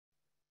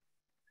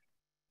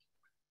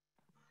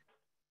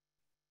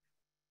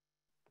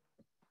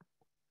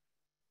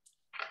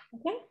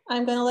Okay,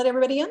 I'm going to let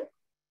everybody in.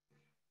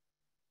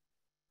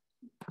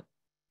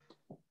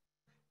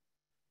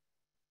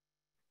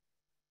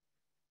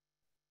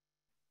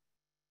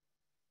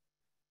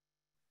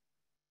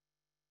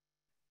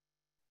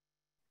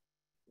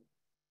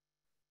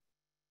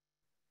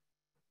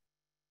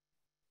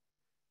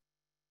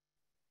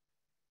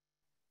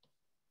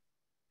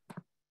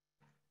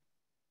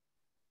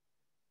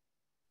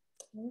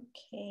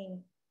 Okay.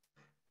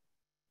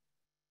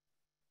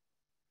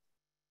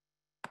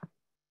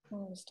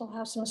 We still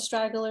have some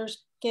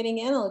stragglers getting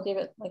in. I'll give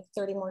it like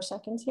 30 more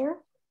seconds here.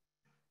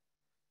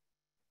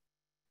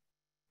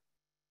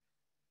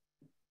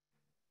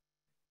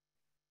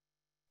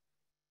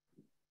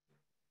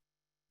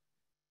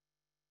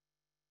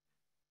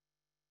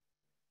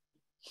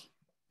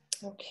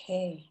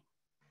 Okay.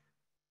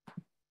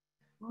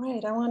 All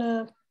right, I want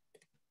to,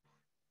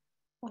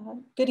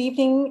 good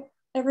evening,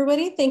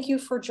 everybody. Thank you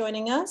for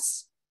joining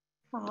us.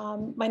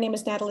 My name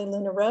is Natalie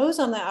Luna Rose.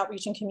 I'm the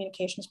Outreach and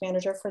Communications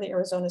Manager for the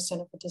Arizona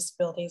Center for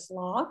Disabilities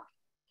Law.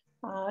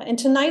 And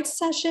tonight's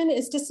session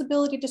is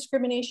Disability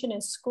Discrimination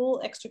in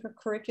School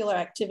Extracurricular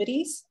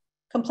Activities,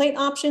 Complaint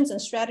Options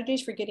and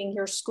Strategies for Getting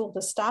Your School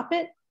to Stop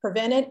It,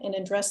 Prevent It, and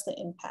Address the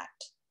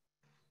Impact.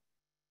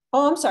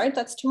 Oh, I'm sorry,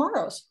 that's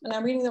tomorrow's, and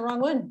I'm reading the wrong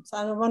one. So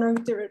I'm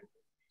wondering,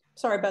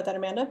 sorry about that,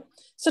 Amanda.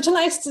 So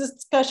tonight's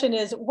discussion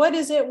is, what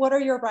is it, what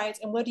are your rights,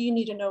 and what do you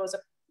need to know as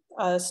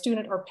a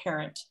student or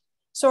parent?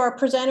 So our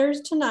presenters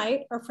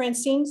tonight are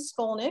Francine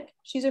Skolnick.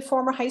 She's a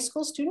former high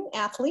school student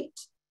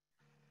athlete.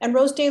 And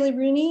Rose Daly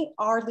Rooney,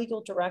 our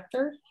legal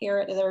director here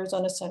at the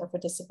Arizona Center for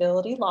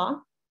Disability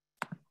Law.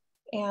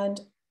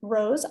 And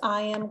Rose,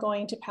 I am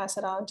going to pass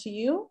it on to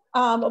you.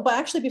 But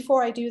actually,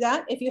 before I do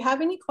that, if you have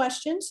any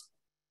questions,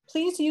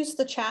 please use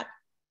the chat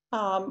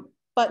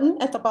button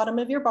at the bottom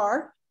of your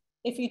bar.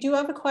 If you do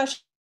have a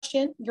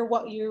question,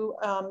 you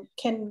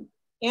can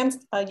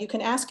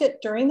ask it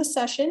during the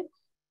session,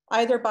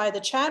 either by the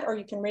chat or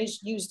you can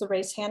use the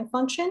raise hand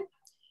function.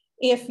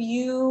 If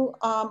you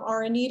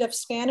are in need of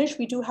Spanish,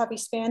 we do have a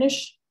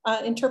Spanish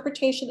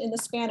interpretation in the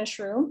Spanish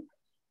room.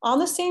 On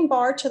the same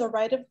bar to the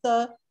right of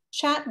the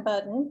chat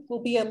button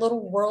will be a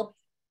little world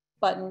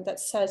button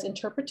that says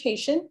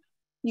interpretation.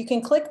 You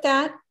can click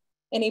that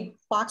and a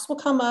box will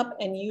come up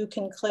and you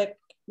can click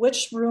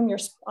which room you're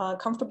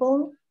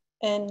comfortable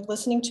in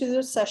listening to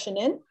the session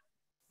in.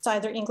 It's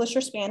either English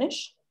or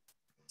Spanish.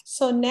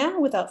 So now,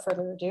 without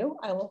further ado,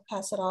 I will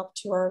pass it off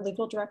to our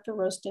legal director,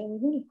 Rose Daly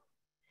Rooney.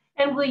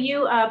 And will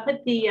you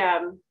put the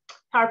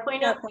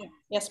PowerPoint up?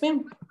 Yes,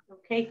 ma'am.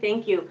 Okay,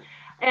 thank you.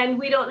 And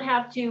we don't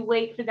have to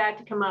wait for that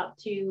to come up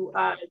to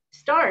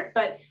start,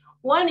 but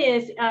one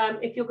is,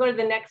 if you'll go to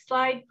the next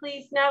slide,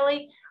 please,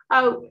 Natalie.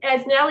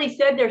 As Natalie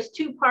said, there's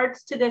two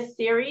parts to this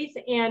series,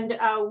 and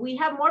we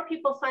have more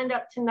people signed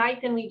up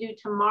tonight than we do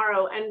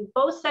tomorrow, and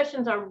both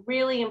sessions are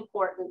really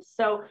important.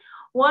 So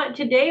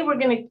today we're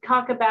going to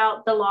talk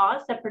about the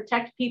laws that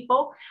protect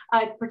people,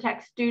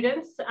 protect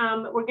students.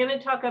 We're going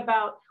to talk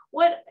about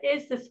what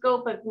is the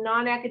scope of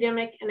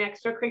non-academic and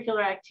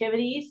extracurricular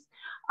activities,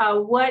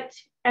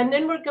 and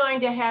then we're going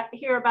to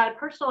hear about a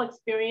personal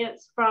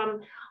experience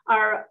from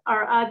our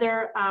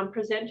other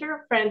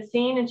presenter,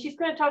 Francine, and she's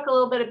going to talk a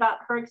little bit about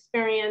her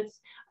experience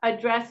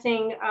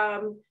addressing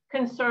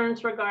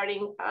concerns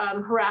regarding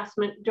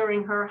harassment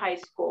during her high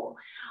school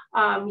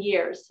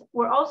years.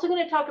 We're also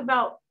going to talk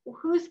about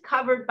who's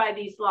covered by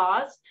these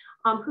laws,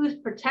 who's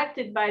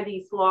protected by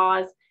these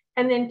laws,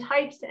 and then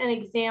types and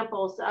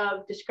examples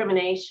of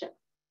discrimination.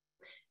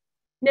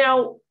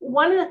 Now,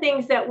 one of the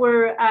things that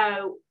we're,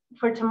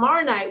 for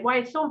tomorrow night, why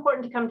it's so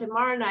important to come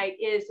tomorrow night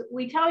is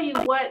we tell you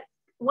what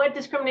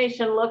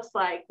discrimination looks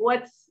like,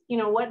 what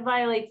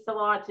violates the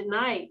law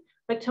tonight.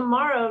 But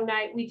tomorrow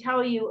night, we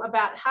tell you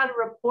about how to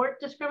report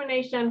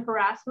discrimination and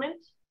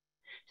harassment,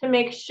 to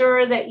make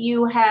sure that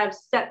you have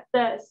set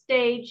the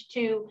stage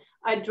to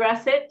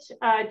address it,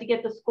 to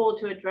get the school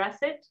to address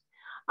it.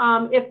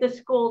 If the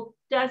school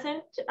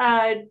doesn't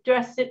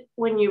address it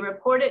when you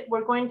report it,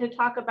 we're going to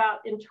talk about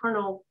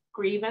internal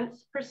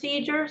grievance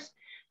procedures.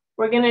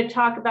 We're going to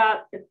talk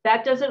about if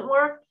that doesn't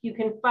work, you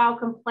can file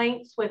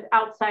complaints with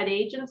outside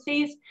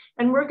agencies,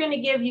 and we're going to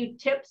give you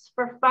tips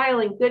for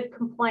filing good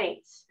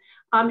complaints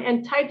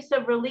and types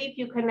of relief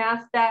you can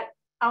ask that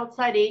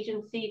outside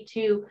agency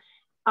to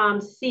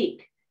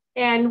seek,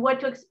 and what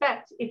to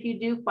expect if you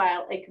do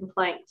file a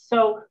complaint.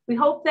 So we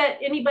hope that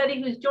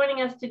anybody who's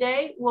joining us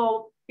today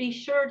will be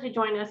sure to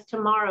join us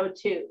tomorrow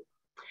too.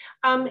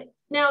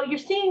 Now you're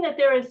seeing that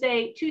there is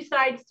two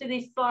sides to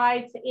these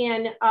slides,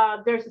 and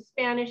there's a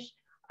Spanish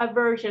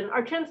version.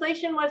 Our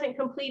translation wasn't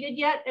completed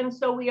yet, and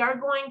so we are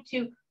going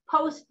to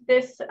post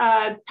this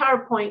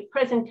PowerPoint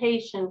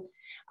presentation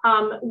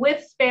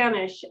with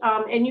Spanish,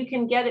 and you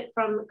can get it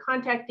from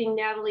contacting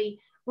Natalie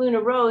Luna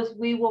Rose.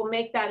 We will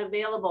make that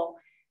available.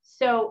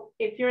 So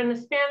if you're in the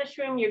Spanish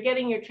room, you're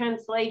getting your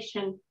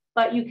translation,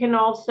 but you can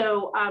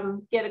also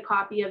get a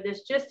copy of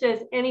this, just as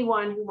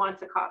anyone who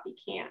wants a copy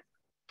can.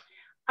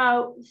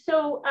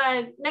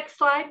 Next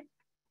slide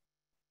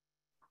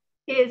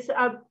is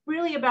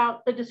really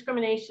about the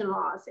discrimination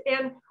laws.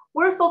 And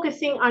we're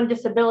focusing on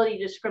disability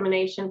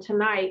discrimination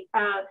tonight.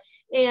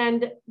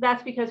 And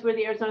that's because we're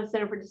the Arizona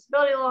Center for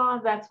Disability Law.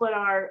 That's what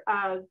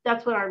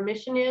our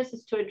mission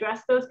is to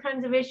address those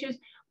kinds of issues.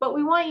 But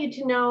we want you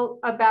to know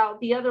about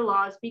the other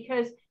laws,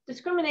 because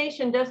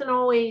discrimination doesn't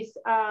always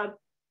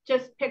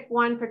just pick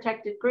one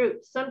protected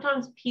group.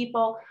 Sometimes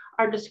people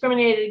are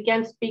discriminated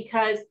against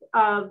because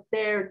of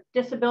their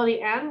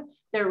disability and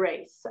their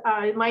race.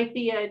 It might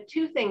be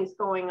two things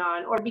going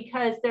on, or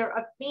because they're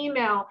a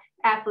female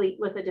athlete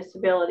with a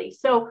disability.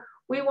 So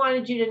we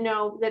wanted you to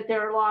know that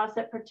there are laws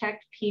that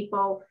protect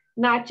people,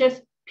 not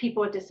just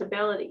people with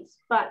disabilities.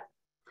 But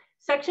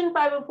Section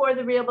 504 of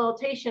the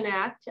Rehabilitation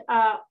Act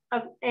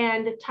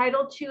and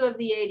Title II of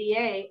the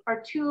ADA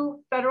are two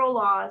federal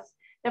laws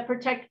that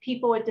protect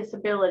people with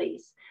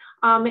disabilities.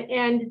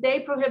 And they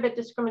prohibit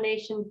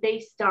discrimination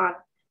based on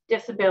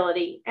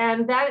disability.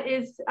 And that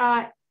is,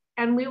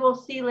 and we will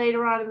see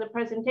later on in the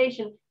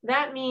presentation,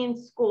 that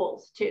means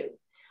schools too.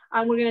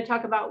 We're going to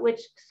talk about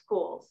which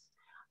schools.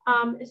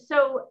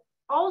 So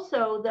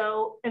also,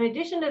 though, in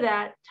addition to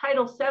that,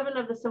 Title VII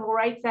of the Civil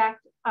Rights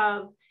Act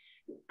of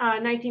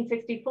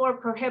 1964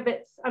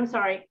 prohibits, I'm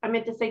sorry, I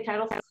meant to say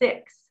Title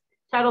VI.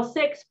 Title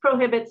VI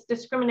prohibits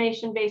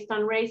discrimination based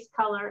on race,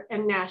 color,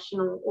 and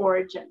national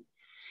origin.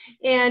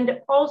 And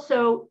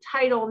also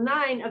Title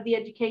IX of the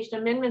Education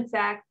Amendments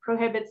Act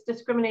prohibits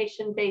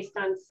discrimination based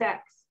on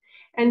sex.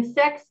 And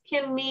sex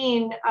can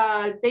mean,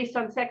 based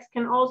on sex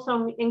can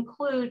also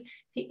include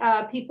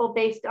people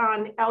based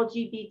on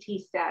LGBT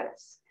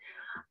status.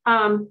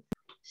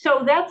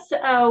 So that's,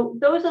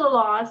 those are the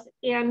laws,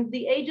 and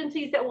the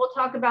agencies that we'll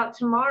talk about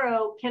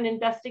tomorrow can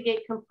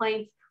investigate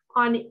complaints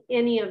on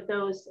any of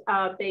those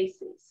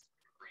bases.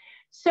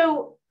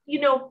 So,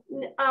 you know,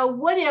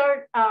 what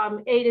are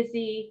A to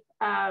Z?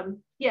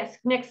 Yes,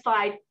 next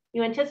slide.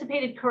 You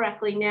anticipated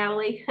correctly,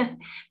 Natalie.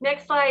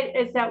 Next slide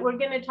is that we're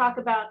going to talk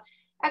about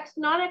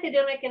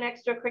non-academic and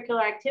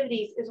extracurricular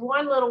activities is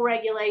one little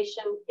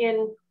regulation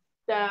in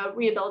the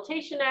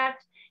Rehabilitation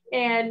Act.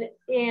 And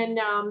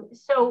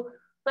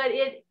but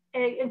it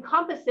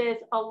encompasses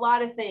a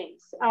lot of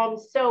things.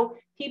 So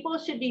people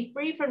should be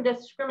free from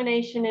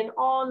discrimination in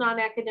all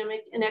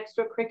non-academic and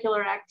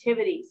extracurricular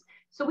activities.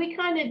 So we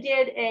kind of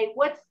did a,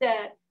 what's the,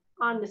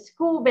 on the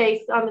school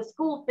base, on the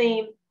school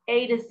theme,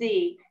 A to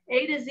Z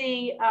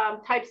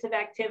types of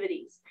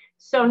activities.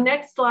 So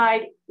next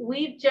slide,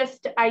 we've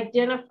just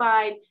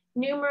identified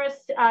numerous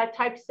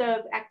types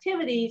of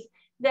activities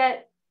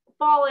that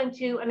fall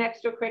into an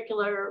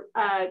extracurricular,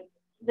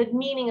 the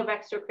meaning of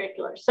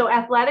extracurricular. So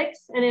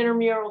athletics and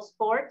intramural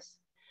sports,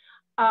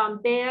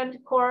 band,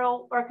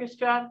 choral,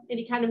 orchestra,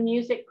 any kind of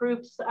music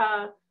groups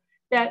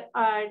that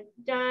are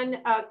done,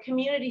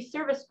 community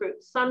service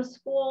groups. Some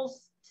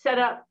schools set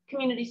up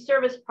community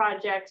service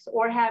projects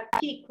or have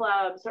key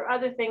clubs or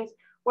other things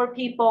where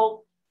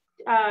people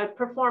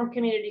perform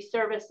community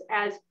service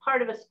as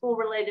part of a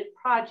school-related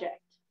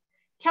project.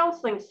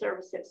 Counseling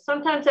services,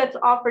 sometimes that's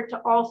offered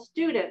to all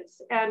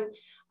students, and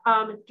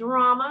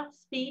drama,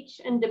 speech,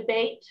 and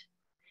debate.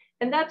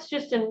 And that's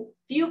just a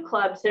few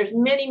clubs. There's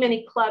many,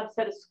 many clubs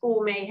that a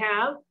school may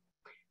have.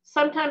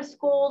 Sometimes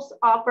schools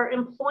offer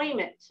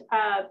employment.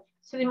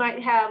 So they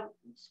might have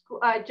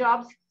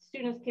jobs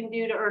students can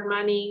do to earn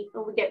money,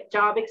 or get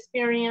job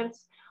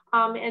experience,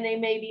 and they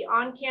may be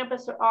on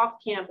campus or off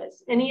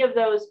campus. Any of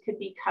those could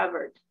be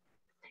covered.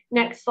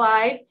 Next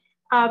slide.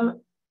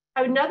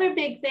 Another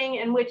big thing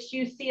in which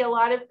you see a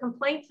lot of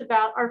complaints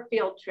about are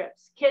field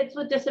trips. Kids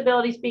with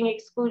disabilities being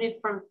excluded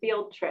from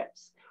field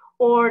trips,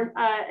 or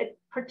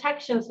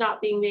protections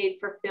not being made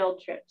for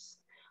field trips.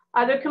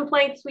 Other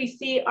complaints we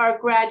see are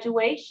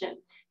graduation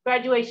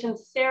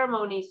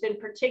ceremonies in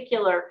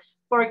particular.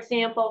 For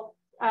example,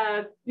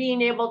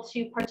 being able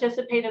to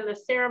participate in the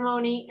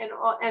ceremony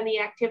and the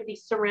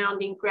activities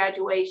surrounding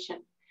graduation.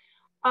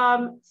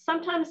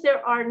 Sometimes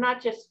there are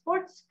not just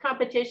sports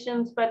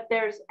competitions, but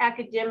there's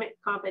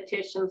academic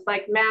competitions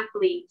like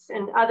mathletes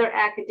and other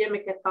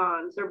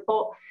academic-a-thons, or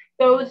both.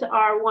 Those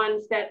are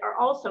ones that are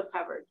also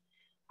covered.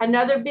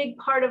 Another big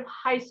part of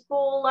high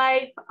school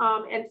life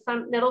and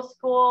some middle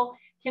school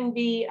can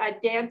be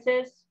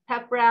dances,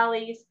 pep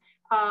rallies,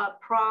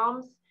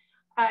 proms.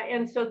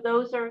 And so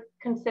those are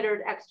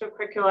considered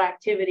extracurricular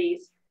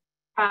activities.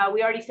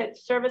 We already said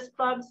service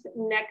clubs.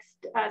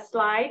 Next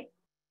slide.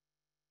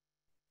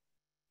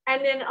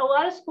 And then a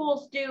lot of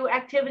schools do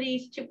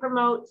activities to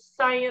promote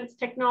science,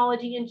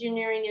 technology,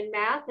 engineering, and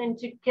math, and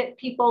to get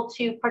people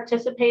to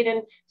participate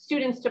in,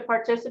 students to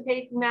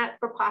participate in that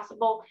for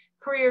possible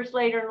careers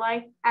later in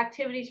life.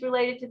 Activities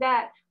related to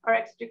that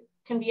are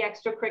can be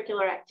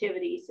extracurricular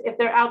activities if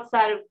they're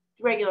outside of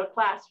regular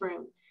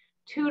classroom.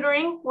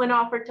 Tutoring when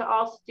offered to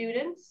all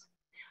students.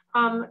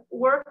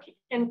 Work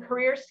and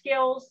career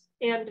skills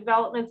and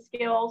development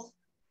skills,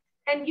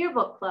 and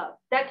yearbook club.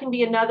 That can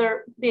be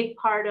another big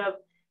part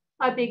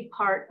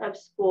of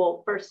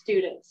school for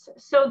students.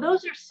 So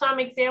those are some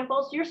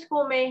examples. Your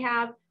school may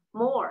have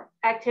more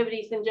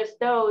activities than just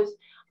those.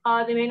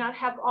 They may not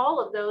have all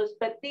of those,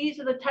 but these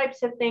are the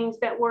types of things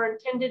that were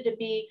intended to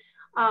be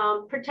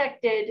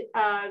protected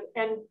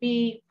and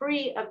be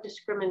free of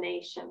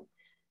discrimination.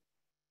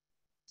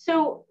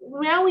 So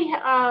now we,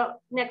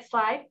 next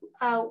slide,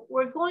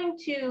 we're going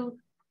to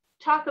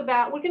talk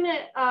about, we're going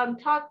to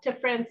talk to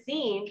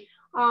Francine,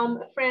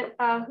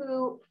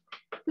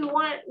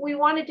 we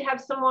wanted to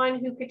have someone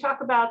who could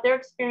talk about their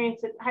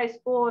experience at high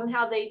school and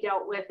how they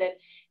dealt with it.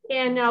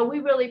 And we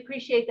really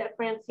appreciate that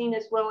Francine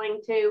is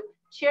willing to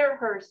share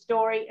her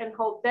story and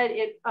hope that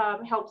it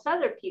helps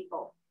other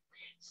people.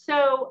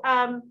 So,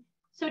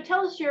 so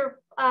tell us your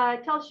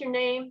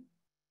name.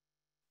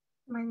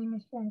 My name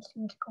is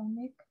Francine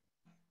Skolnick.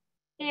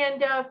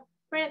 And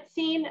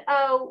Francine,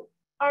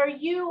 are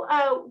you,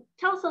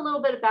 tell us a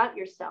little bit about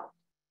yourself.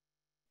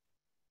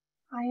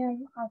 I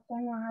am a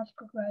former high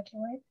school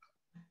graduate.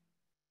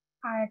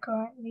 I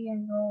currently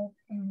enrolled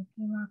in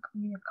Pima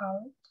Community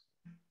College.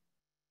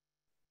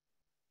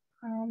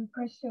 I am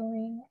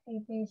pursuing a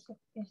basic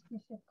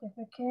business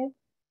certificate.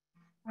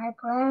 My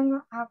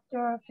plan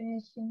after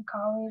finishing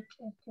college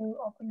is to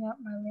open up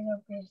my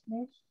little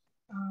business,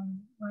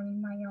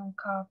 running my own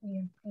coffee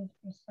and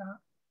pastry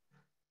shop.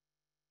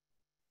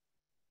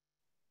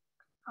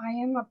 I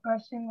am a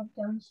person with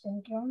Down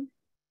syndrome,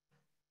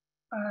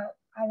 but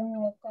I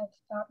don't let that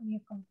stop me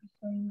from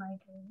pursuing my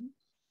dreams.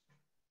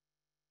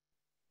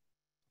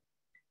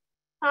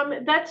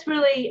 That's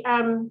really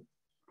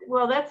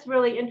well. That's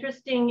really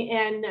interesting,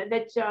 and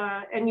that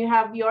and you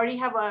already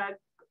have a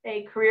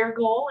career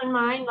goal in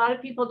mind. A lot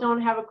of people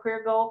don't have a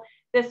career goal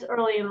this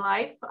early in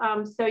life.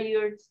 So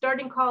you're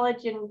starting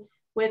college and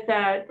with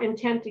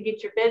intent to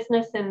get your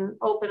business and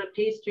open a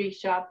pastry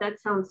shop. That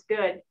sounds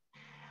good.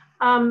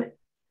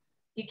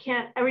 You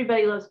can't.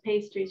 Everybody loves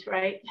pastries,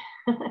 right?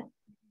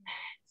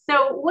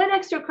 So, what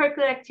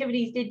extracurricular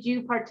activities did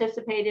you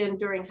participate in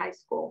during high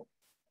school?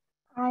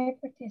 I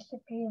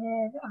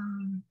participated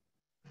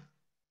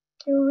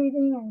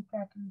cheerleading and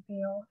track and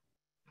field,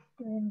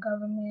 student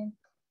government,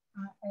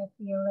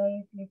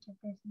 FBLA, Future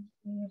Business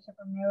Leaders of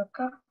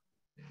America.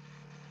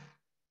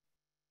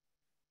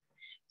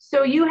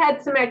 So you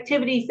had some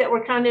activities that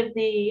were kind of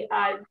the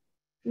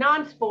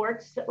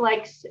non-sports,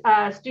 like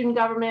student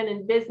government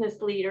and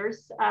business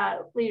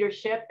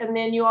leadership, and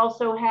then you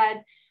also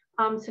had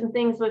some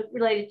things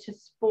related to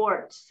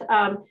sports,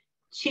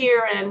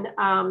 cheer and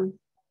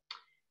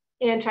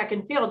track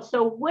and field.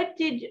 So when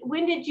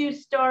did you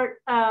start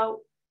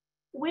your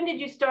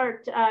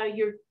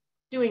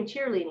doing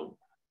cheerleading?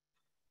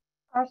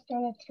 I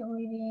started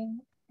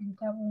cheerleading and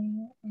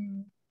doubling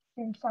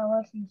since I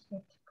was in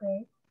 6th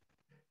grade.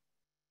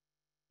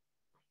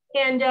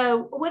 And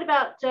what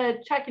about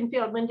track and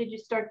field? When did you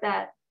start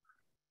that?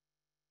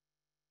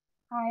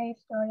 I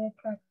started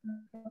track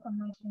and field on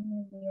my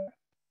senior year.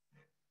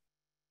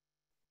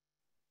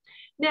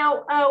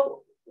 Now,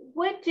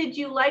 what did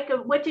you like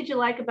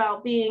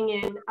about being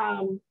in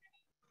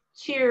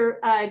cheer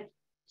on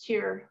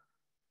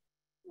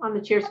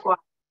the cheer squad?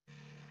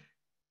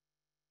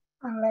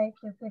 I like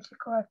the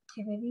physical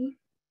activity.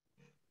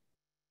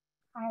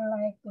 I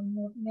like the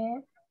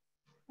movement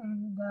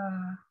and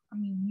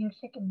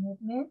music and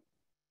movement.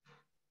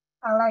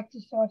 I like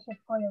the social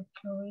support of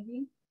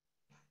cheerleading.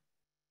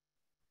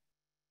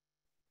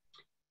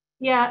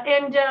 Yeah,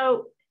 and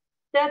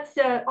that's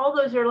all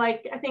those are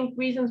like, I think,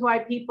 reasons why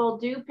people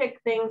do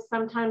pick things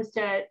sometimes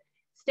to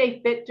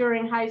stay fit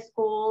during high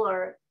school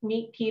or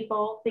meet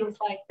people, things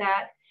like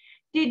that.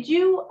 Did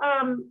you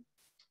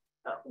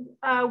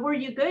were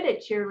you good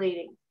at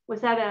cheerleading?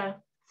 Was that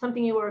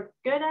something you were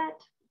good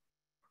at?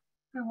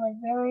 I was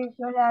very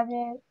good at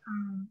it.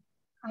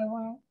 I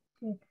went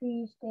to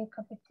 3 state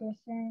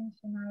competitions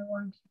and I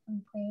won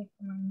 2nd place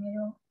for my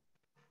middle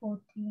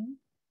school team.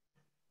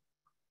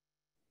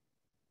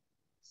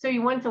 So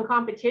you won some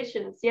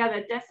competitions. Yeah,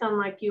 that does sound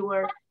like you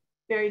were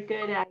very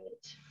good at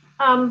it.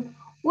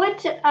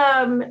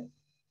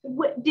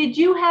 What did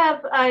you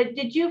have?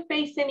 Did you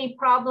face any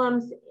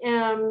problems?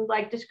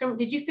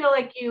 Did you feel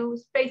like you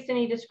faced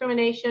any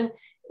discrimination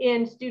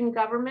in student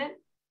government?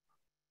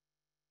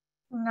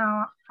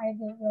 No, I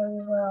did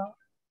very well.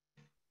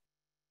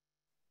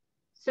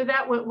 So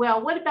that went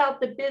well. What about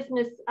the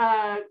business?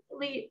 I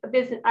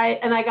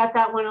got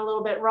that one a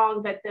little bit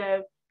wrong, but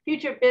the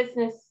Future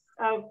Business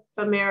of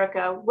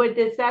America.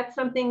 Is that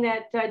something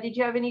that did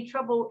you have any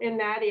trouble in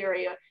that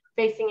area,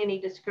 facing any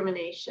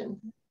discrimination?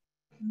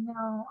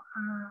 No,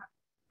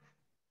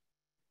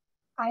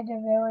 I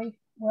did very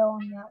well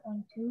on that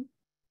one too.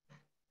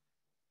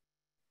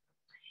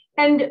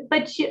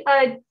 But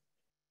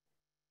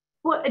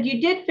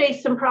you did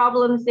face some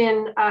problems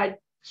in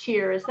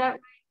cheer, is that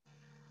right?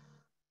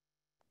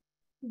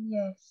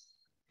 Yes.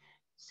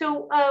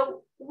 So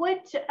who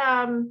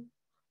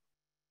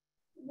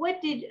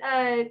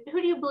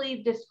do you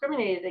believe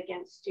discriminated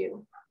against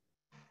you?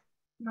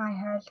 My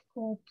high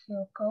school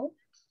cheer coach,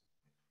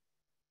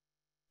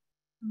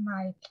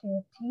 my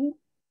cheer team,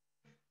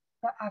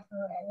 the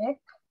athletic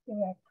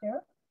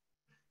director,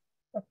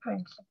 the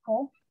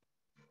principal.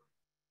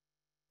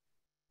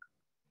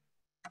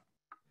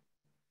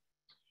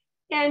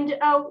 And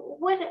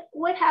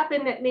what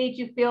happened that made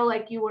you feel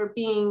like you were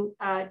being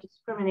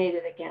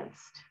discriminated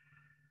against?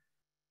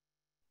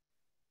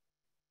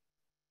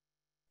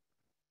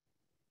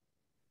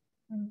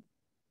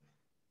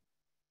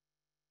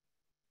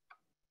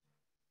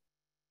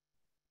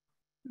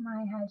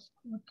 My high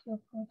school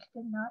pupils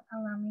did not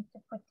allow me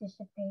to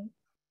participate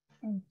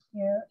in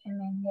cheer and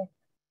many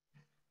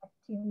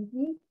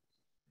activities.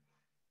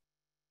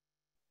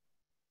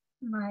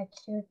 My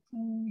cheer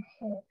team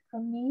hit for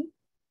me.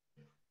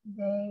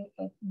 They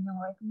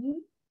ignored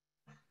me.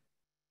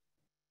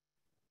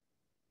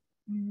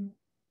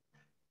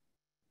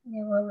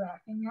 They were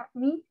laughing at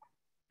me.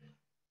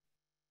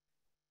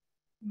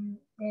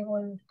 They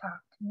wouldn't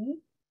talk to me.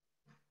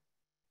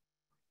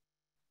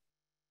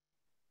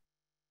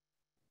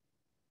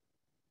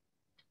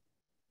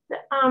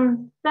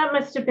 That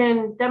must have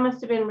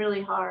been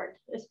really hard,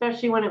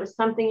 especially when it was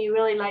something you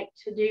really liked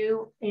to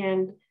do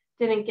and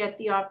didn't get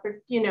the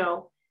opportunity, you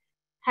know,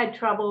 had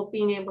trouble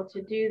being able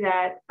to do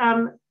that.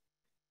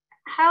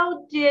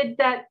 How did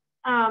that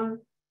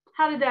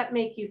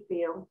make you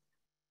feel?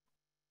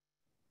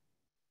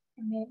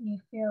 It made me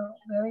feel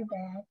very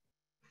bad.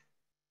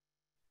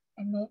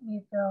 It made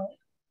me feel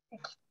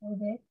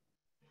excluded.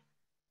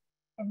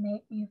 It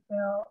made me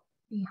feel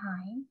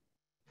behind.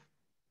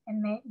 It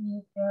made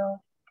me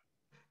feel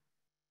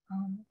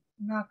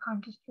not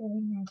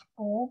concentrating in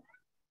school.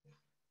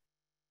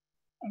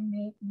 It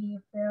made me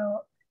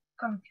feel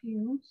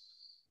confused.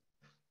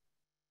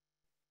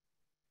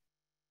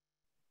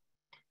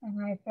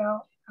 And I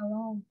felt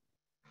alone.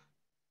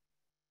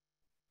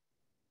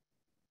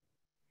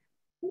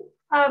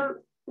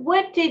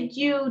 What did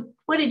you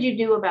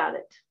do about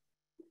it?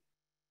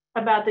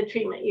 About the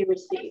treatment you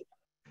received?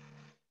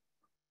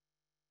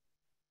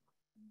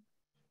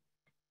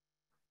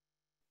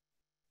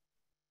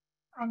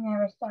 I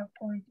never stopped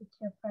going to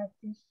cheer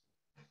practice.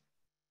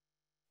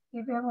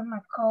 Even when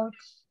my coach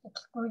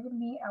excluded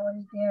me, I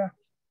was there.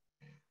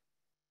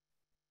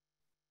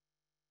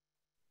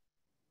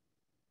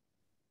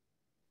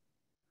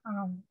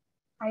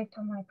 I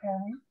told my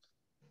parents.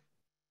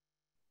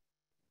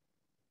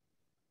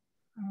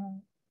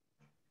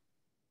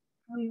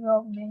 We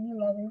wrote many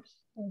letters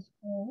to the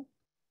school,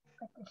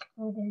 but the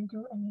school didn't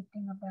do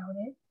anything about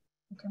it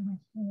until my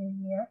senior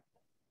year.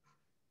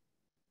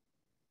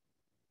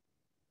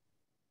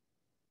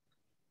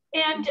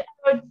 And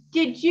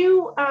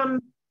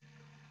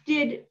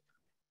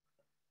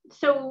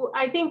so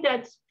I think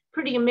that's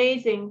pretty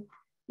amazing,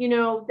 you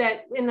know,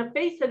 that in the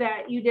face of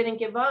that, you didn't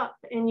give up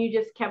and you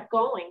just kept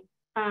going.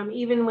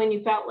 Even when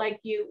you felt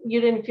like you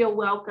didn't feel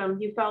welcome,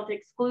 you felt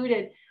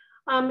excluded.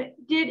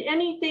 Did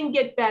anything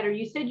get better?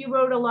 You said you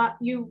wrote a lot,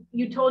 you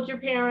told your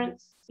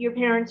parents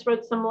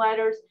wrote some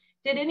letters.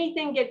 Did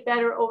anything get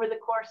better over the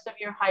course of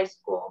your high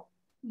school?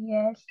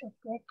 Yes, it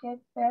did get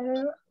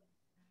better.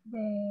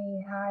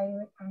 They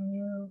hired a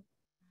new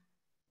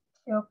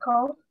field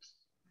coach,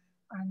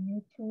 a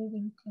new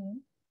cheerleading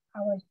team.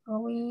 I was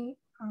fully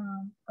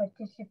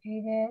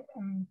participated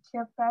in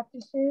cheer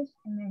practices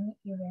and many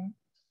events.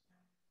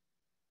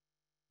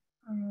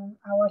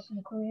 I was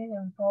included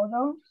in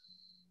photos.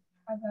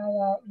 I got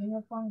a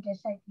uniform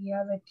just like the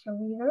other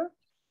cheerleader.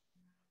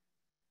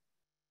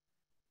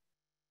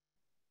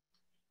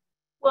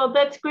 Well,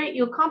 that's great.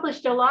 You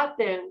accomplished a lot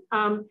then.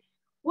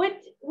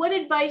 What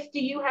advice do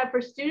you have for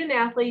student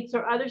athletes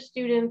or other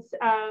students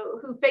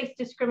who face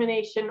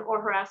discrimination or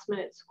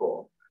harassment at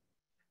school?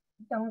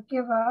 Don't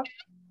give up.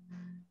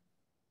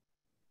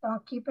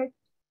 Don't keep it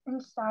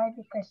inside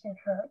because it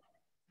hurts.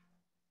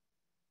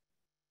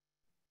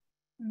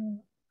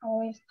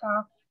 Always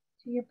talk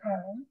to your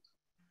parents.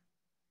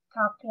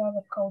 Talk to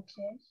other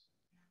coaches.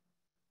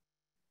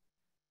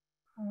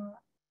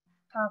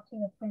 Talk to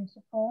the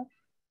principal.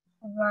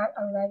 Write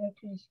a letter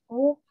to the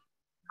school.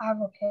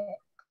 Advocate.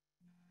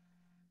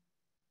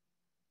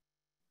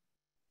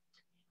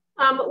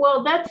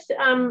 Well, that's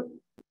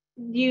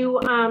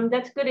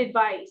that's good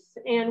advice.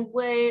 And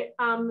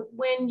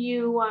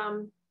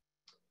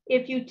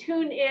if you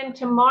tune in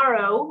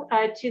tomorrow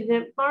to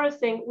tomorrow's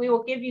thing, we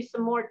will give you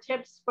some more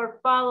tips for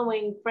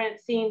following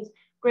Francine's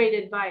great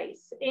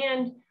advice.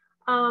 And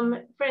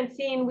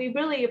Francine, we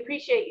really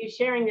appreciate you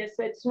sharing this.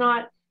 It's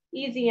not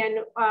easy,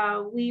 and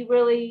we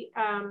really,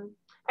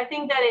 I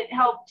think that it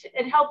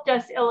helped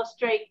us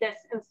illustrate this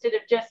instead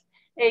of just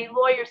a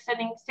lawyer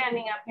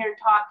standing up here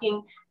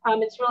talking.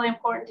 It's really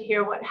important to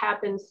hear what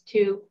happens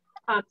to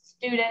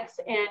students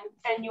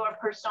and your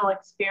personal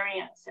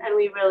experience, and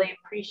we really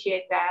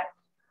appreciate that.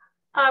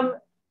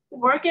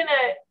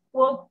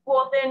 We'll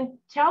then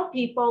tell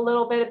people a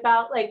little bit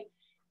about like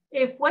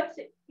what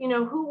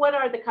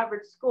are the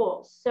covered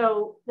schools.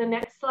 So the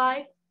next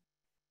slide.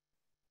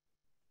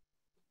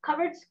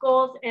 Covered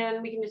schools,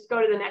 and we can just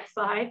go to the next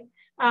slide,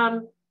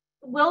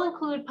 will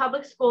include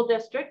public school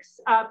districts,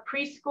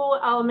 preschool,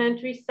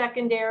 elementary,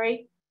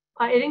 secondary.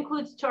 It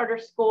includes charter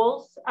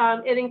schools.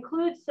 It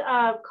includes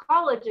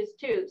colleges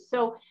too.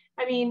 So,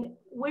 I mean,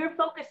 we're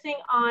focusing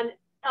on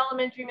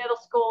elementary, middle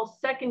school,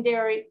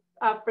 secondary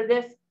for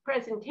this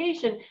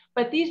presentation,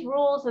 but these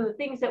rules and the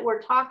things that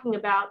we're talking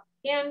about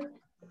and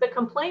the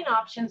complaint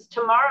options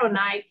tomorrow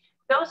night,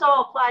 those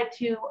all apply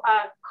to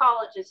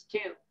colleges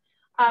too.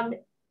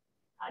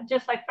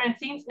 Just like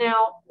Francine's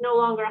now no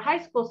longer a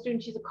high school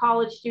student, she's a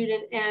college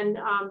student, and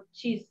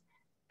she's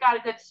got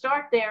a good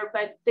start there,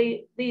 but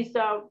these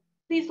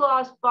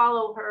laws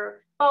follow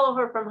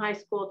her from high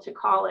school to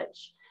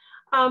college.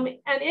 And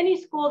any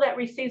school that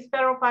receives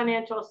federal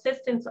financial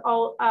assistance,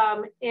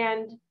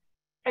 and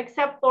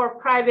except for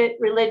private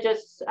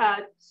religious,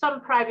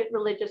 some private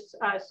religious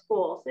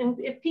schools. And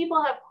if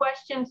people have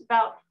questions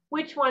about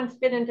which ones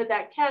fit into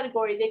that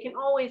category, they can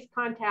always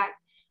contact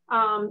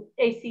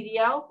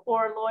ACDL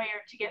or a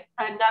lawyer to get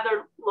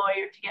another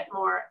lawyer to get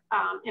more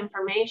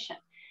information.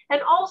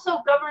 And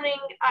also governing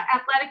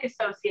athletic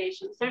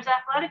associations. There's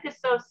athletic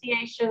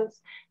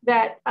associations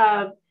that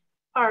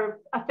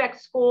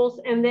affect schools,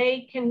 and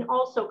they can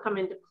also come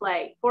into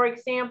play. For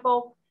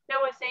example, there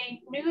was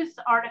a news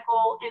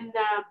article in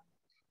the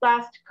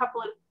last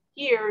couple of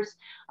years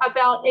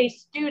about a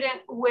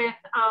student with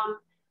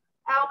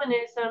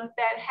albinism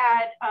that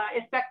had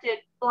affected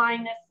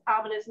blindness,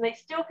 albinism. They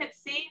still could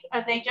see,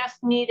 and they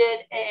just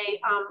needed a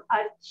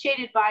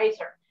shaded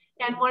visor.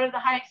 And one of the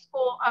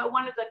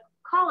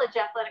college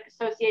athletic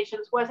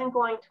associations wasn't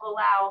going to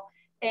allow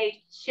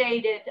a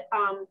shaded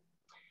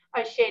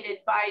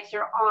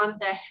visor on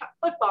the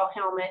football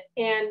helmet,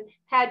 and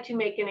had to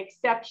make an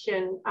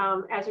exception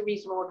as a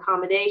reasonable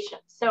accommodation.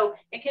 So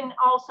it can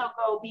also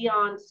go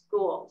beyond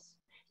schools.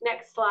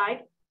 Next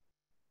slide.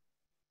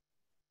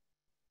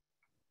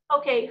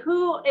 Okay,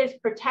 who is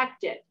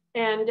protected?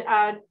 And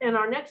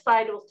our next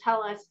slide will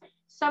tell us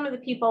some of the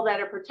people that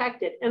are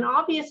protected. And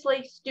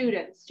obviously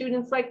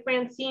students like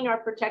Francine are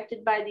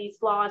protected by these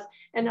laws,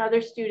 and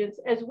other students,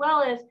 as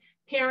well as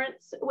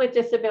parents with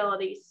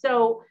disabilities.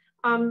 So,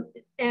 and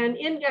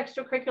in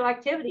extracurricular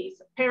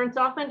activities, parents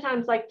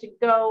oftentimes like to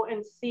go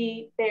and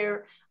see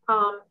their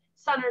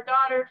son or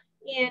daughter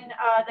in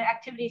the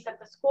activities at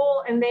the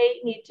school, and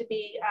they need to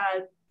be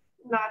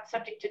not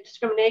subject to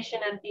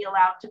discrimination and be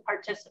allowed to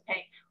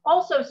participate.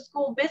 Also,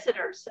 school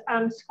visitors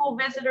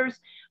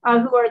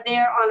who are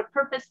there on a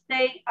purpose,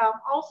 they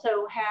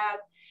also have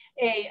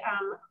a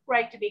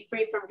right to be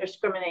free from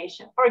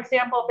discrimination. For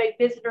example, if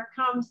a visitor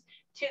comes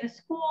to the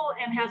school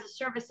and has a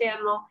service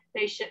animal,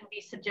 they shouldn't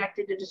be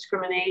subjected to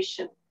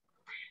discrimination.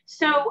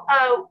 So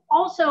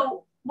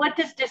also, what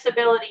does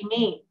disability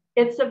mean?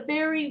 It's a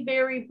very,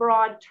 very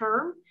broad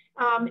term.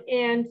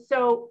 And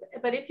so,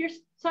 but if your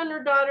son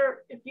or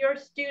daughter, if your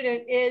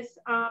student is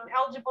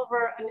eligible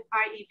for an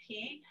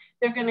IEP,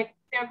 they're going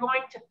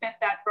to fit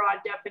that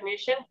broad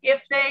definition.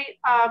 If they,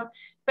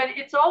 but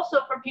it's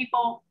also for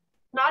people,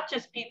 not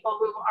just people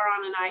who are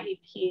on an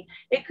IEP.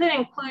 It could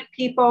include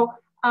people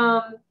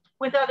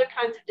with other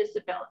kinds of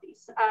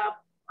disabilities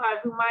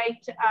who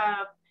might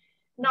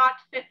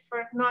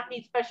not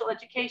need special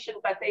education,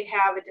 but they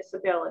have a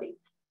disability.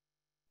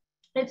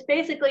 It's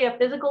basically a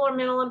physical or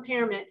mental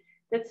impairment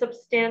that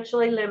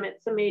substantially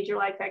limits a major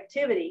life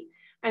activity.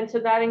 And so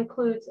that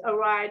includes a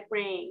wide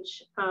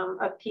range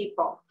of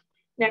people.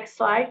 Next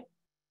slide.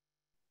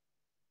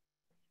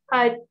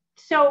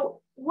 So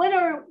what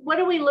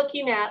are we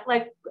looking at?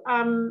 Like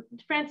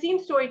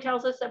Francine's story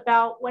tells us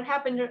about what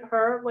happened to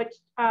her, which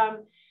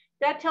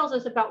that tells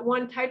us about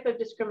one type of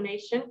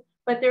discrimination,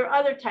 but there are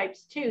other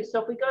types too.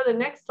 So if we go to the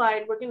next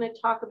slide, we're going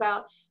to talk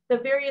about the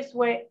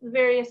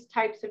various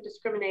types of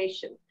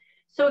discrimination.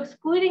 So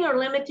excluding or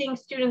limiting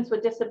students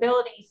with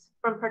disabilities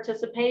from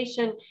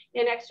participation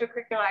in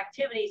extracurricular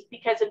activities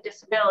because of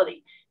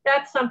disability.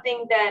 That's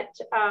something that,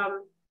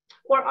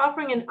 or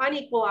offering an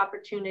unequal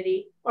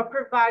opportunity or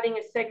providing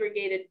a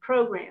segregated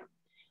program.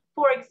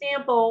 For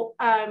example,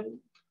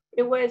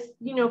 it was,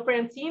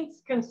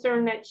 Francine's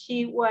concern that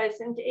she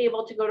wasn't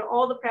able to go to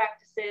all the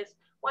practices,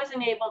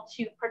 wasn't able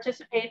to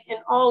participate in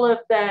all of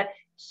the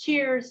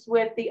cheers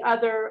with the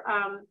other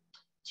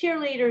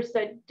cheerleaders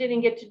that didn't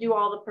get to do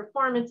all the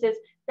performances.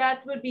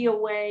 That would be a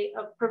way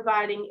of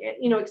providing,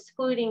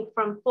 excluding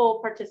from full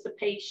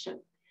participation.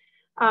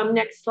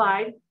 Next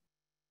slide.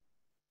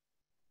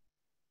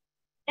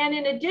 And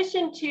in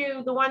addition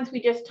to the ones we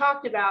just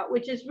talked about,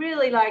 which is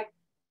really like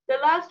the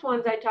last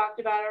ones I talked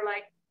about are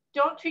like,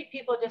 don't treat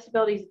people with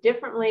disabilities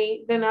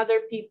differently than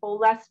other people,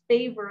 less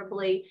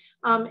favorably.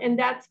 And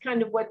that's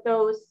kind of what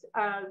those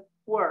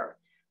were.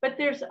 But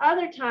there's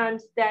other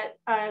times that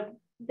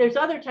there's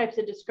other types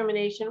of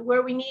discrimination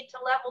where we need to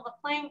level the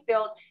playing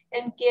field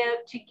and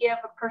give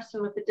a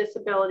person with a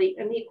disability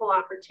an equal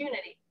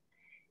opportunity.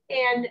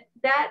 And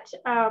that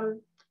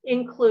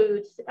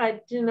includes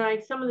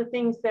denying some of the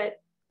things that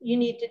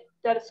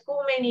that a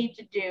school may need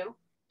to do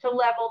to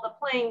level the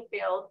playing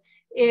field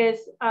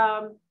is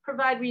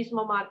provide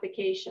reasonable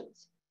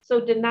modifications. So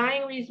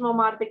denying reasonable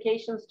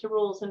modifications to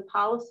rules and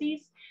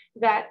policies,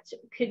 that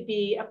could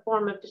be a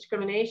form of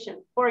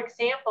discrimination. For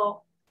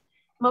example,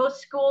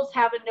 most schools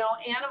have a no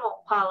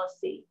animal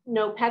policy,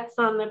 no pets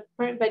on the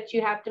print, but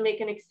you have to make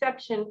an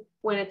exception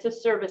when it's a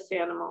service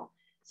animal.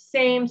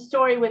 Same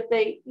story with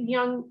the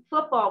young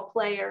football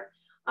player.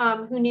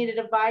 who needed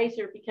a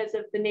visor because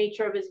of the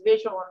nature of his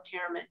visual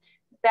impairment.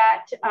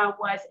 That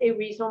was a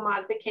reasonable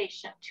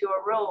modification to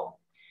a rule.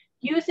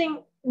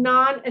 Using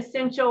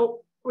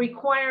non-essential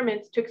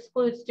requirements to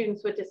exclude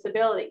students with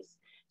disabilities.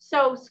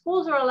 So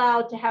schools are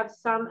allowed to have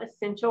some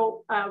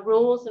essential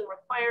rules and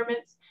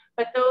requirements,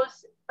 but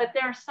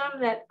there are some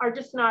that are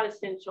just not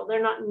essential.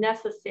 They're not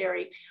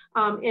necessary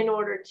in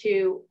order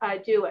to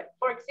do it.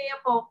 For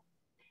example,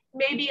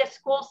 maybe a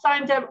school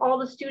signs up all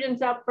the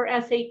students up for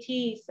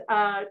SATs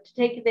to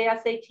take the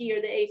SAT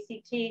or the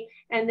ACT,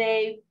 and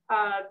they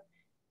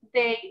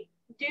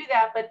do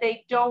that, but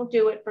they don't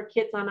do it for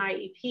kids on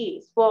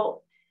IEPs.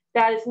 Well,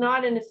 that is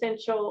not an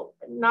essential.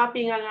 Not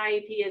being on an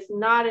IEP is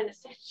not an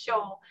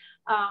essential.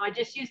 I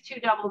just used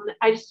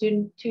I just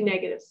do two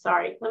negatives.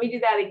 Sorry. Let me do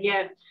that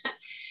again.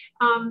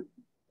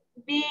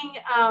 Being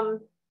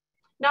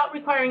not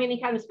requiring any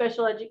kind of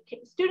special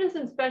education. Students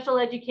in special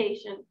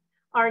education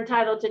are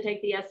entitled to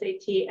take the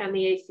SAT and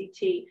the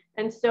ACT.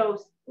 And so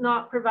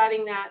not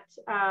providing that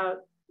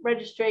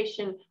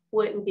registration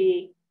wouldn't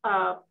be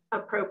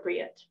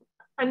appropriate.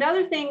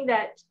 Another thing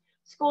that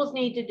schools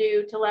need to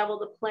do to level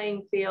the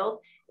playing field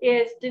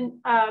is to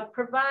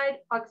provide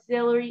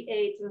auxiliary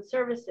aids and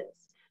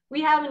services.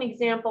 We have an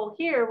example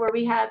here where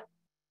we have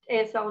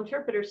ASL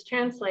interpreters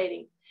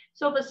translating.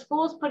 So if a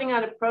school is putting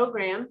out a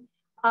program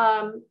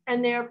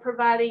and they're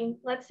providing,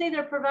 let's say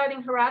they're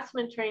providing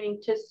harassment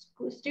training to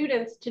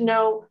students to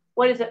know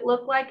what does it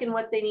look like and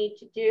what they need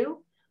to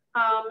do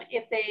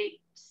if they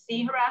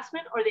see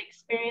harassment or they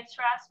experience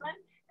harassment,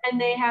 and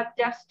they have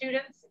deaf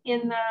students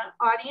in the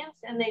audience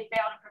and they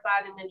fail to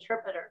provide an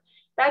interpreter.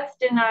 That's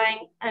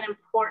denying an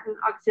important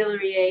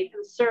auxiliary aid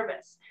and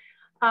service.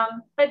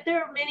 But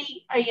there are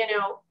many,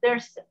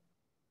 there's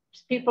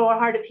people who are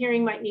hard of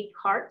hearing might need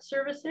CART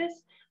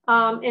services,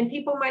 and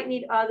people might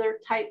need other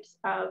types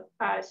of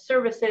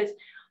services.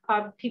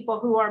 People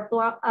who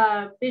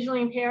are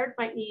visually impaired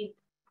might need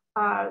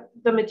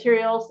the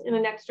materials in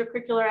an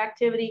extracurricular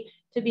activity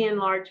to be in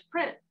large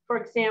print. For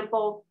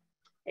example,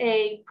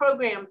 a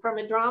program from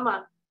a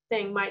drama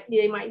thing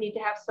they might need to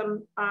have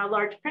some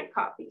large print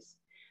copies.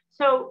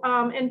 So,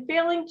 and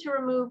failing to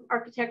remove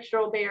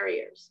architectural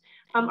barriers.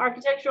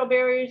 Architectural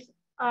barriers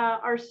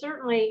are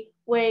certainly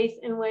ways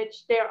in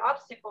which they are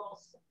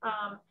obstacles,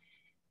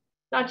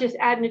 not just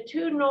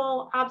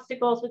attitudinal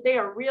obstacles, but they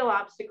are real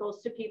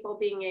obstacles to people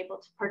being able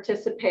to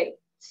participate.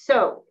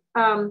 So,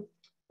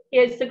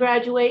 is the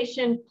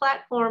graduation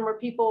platform where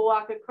people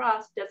walk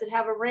across, does it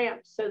have a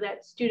ramp so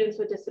that students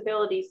with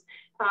disabilities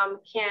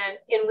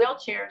in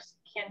wheelchairs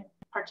can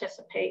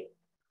participate?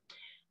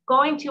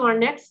 Going to our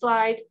next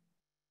slide,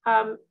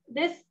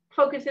 this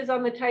focuses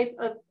on the type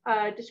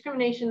of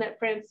discrimination that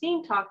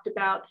Francine talked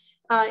about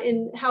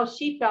in how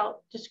she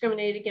felt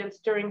discriminated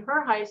against during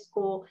her high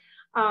school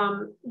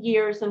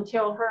years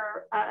until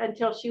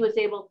she was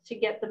able to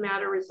get the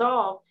matter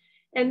resolved.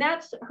 And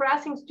that's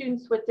harassing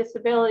students with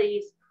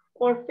disabilities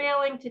or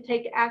failing to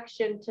take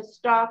action to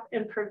stop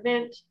and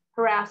prevent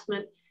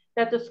harassment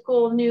that the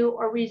school knew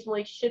or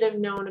reasonably should have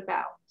known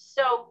about.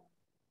 So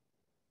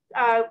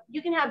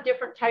you can have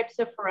different types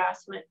of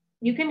harassment.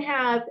 You can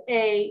have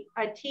a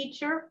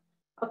teacher,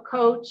 a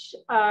coach,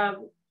 a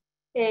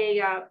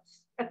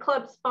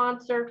club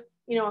sponsor,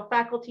 a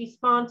faculty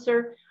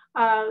sponsor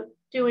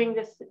doing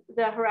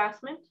the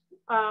harassment,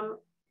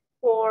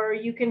 or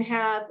you can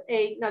have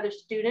another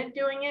student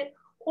doing it,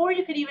 or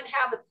you could even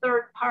have a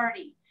third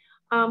party.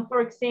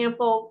 For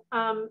example,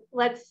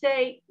 let's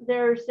say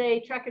there's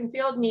a track and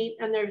field meet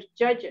and there's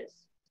judges,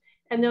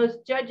 and those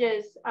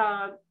judges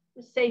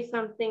say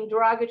something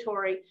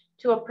derogatory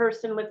to a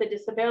person with a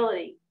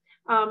disability.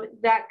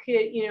 That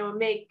could,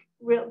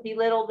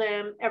 belittle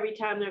them every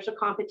time there's a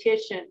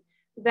competition.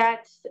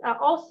 That's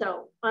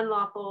also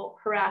unlawful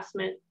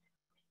harassment.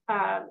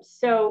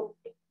 So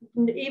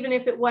even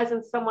if it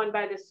wasn't someone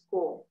by the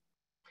school.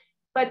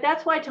 But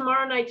that's why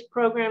tomorrow night's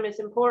program is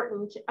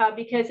important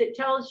because it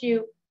tells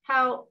you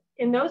how,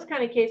 in those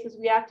kind of cases,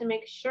 we have to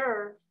make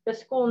sure the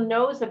school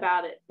knows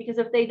about it, because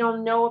if they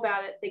don't know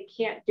about it, they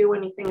can't do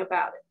anything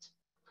about it.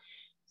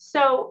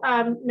 So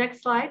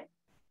next slide.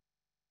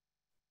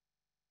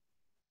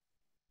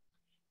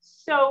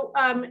 So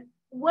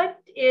what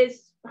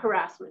is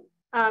harassment?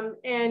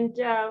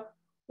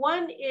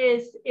 One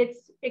is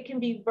it can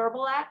be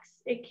verbal acts,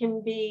 it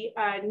can be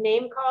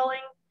name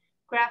calling,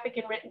 graphic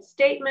and written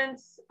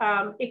statements,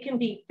 it can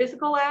be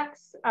physical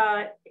acts.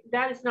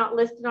 That is not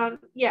listed on,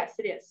 yes,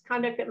 it is.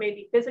 Conduct that may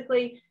be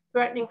physically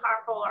threatening,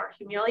 harmful, or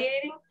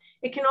humiliating.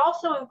 It can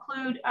also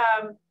include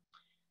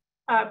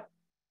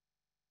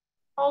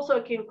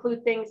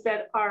things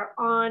that are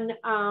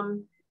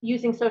on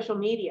using social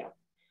media.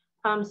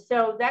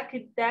 So that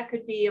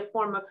could be a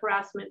form of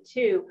harassment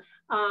too.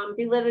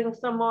 Belittling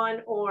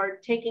someone or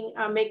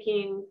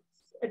making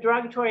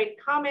derogatory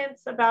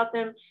comments about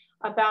them,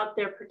 about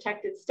their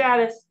protected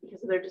status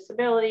because of their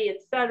disability,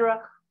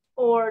 etc.,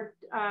 or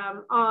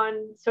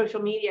on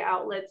social media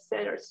outlets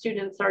that our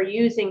students are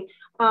using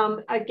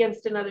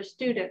against another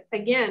student.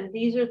 Again,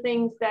 these are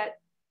things that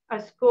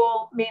a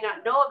school may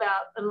not know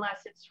about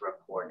unless it's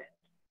reported.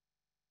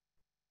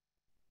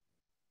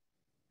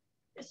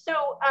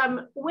 So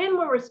when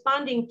we're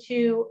responding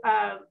to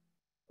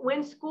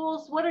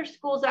what are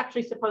schools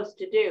actually supposed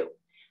to do?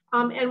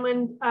 And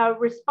when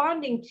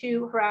responding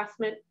to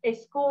harassment, a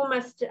school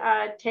must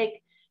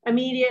take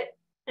immediate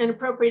and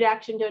appropriate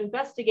action to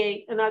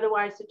investigate and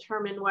otherwise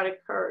determine what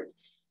occurred.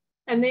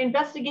 And the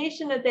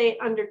investigation that they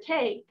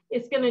undertake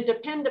is going to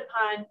depend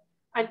upon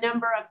a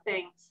number of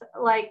things,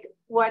 like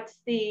what's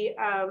the,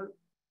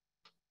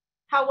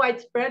 how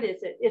widespread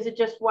is it? Is it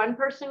just one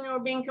person you're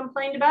being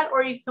complained about,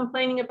 or are you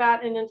complaining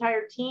about an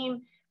entire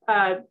team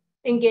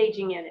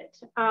engaging in it?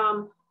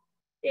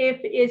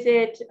 Is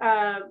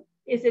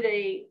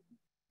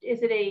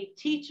it a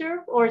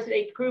teacher, or is it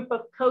a group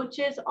of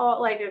coaches, all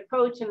like a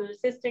coach and an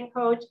assistant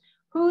coach?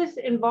 Who's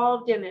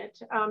involved in it?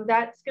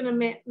 That's going to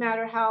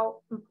matter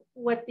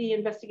what the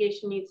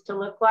investigation needs to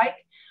look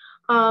like,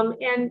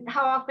 and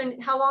how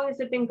long has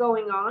it been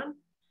going on,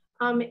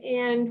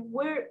 and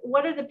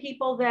what are the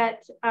people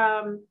that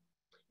are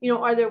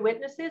there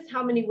witnesses?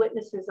 How many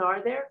witnesses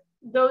are there?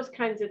 Those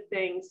kinds of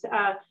things.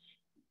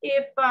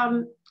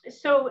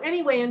 So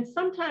anyway, and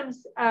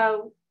sometimes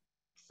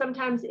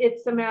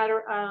it's a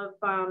matter of,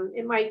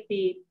 it might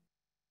be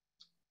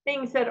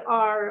things that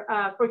are,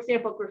 for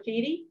example,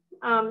 graffiti.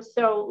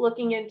 So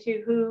looking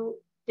into who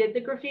did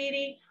the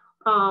graffiti,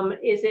 where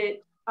is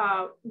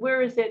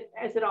it?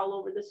 Is it all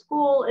over the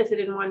school? Is it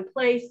in one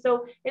place?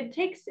 So it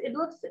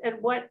looks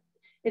at what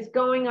is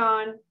going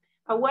on,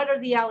 what are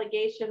the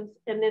allegations,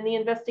 and then the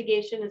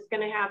investigation is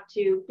going to have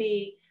to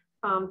be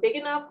big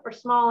enough or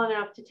small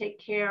enough to take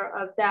care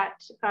of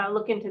that,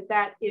 look into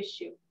that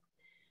issue.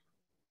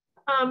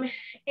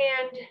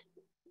 And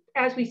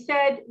as we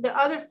said, the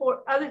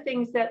other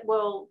things that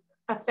will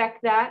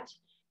affect that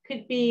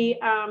could be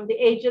the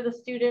age of the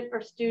student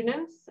or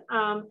students,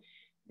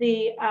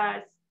 the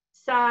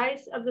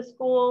size of the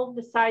school,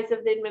 the size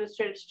of the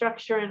administrative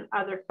structure, and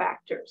other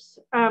factors.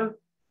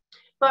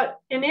 But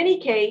in any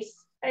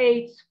case,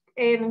 an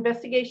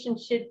investigation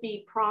should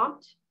be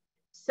prompt.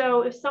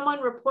 So if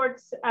someone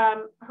reports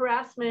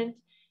harassment,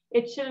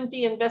 it shouldn't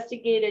be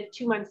investigated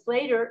 2 months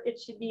later. It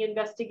should be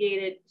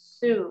investigated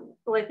soon,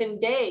 within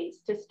days,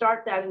 to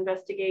start that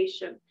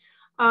investigation.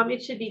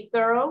 It should be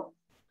thorough,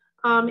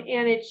 and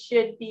it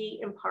should be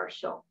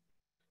impartial.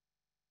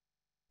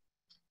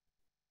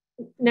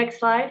 Next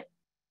slide.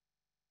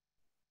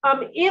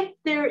 If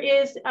there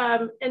is,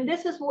 and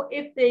this is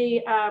if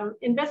the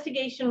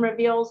investigation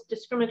reveals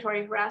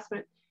discriminatory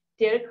harassment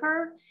did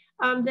occur,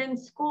 then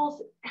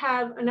schools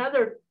have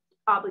another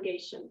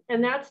obligation,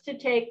 and that's to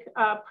take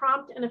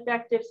prompt and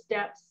effective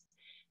steps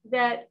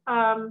that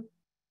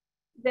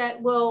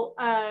will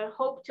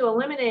hope to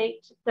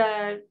eliminate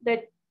that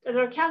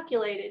are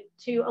calculated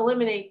to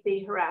eliminate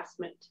the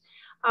harassment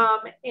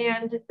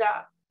and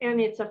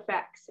its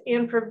effects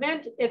and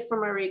prevent it from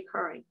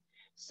recurring.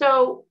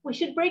 So we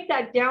should break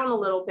that down a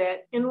little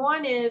bit. And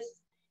one is,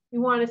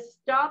 you want to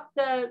stop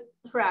the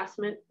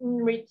harassment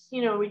and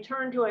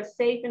return to a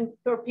safe, and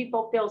where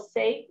people feel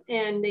safe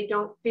and they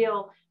don't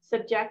feel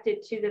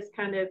subjected to this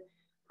kind of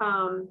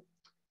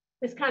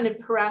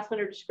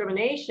harassment or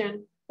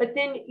discrimination. But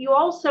then you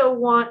also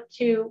want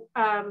to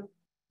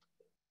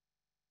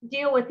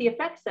deal with the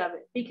effects of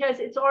it, because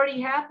it's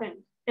already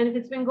happened, and if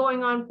it's been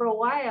going on for a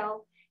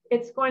while,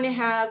 it's going to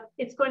have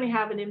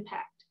an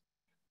impact.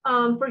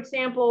 For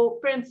example,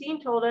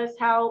 Francine told us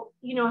how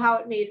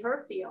it made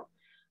her feel.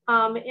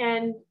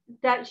 And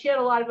that she had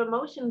a lot of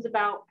emotions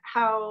about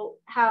how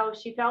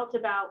she felt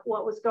about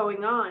what was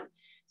going on.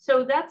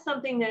 So that's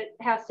something that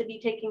has to be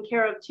taken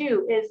care of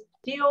too, is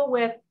deal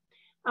with,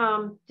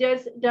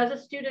 does a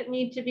student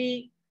need to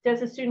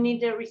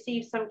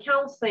receive some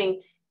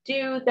counseling?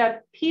 Do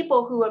the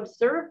people who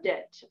observed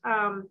it,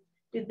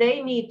 do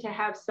they need to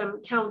have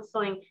some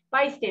counseling?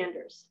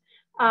 Bystanders,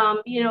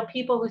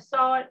 people who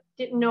saw it,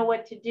 didn't know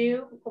what to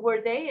do, were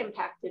they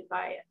impacted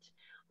by it?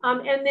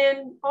 And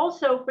then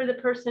also for the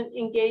person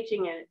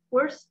engaging in it,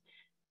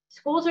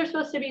 schools are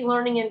supposed to be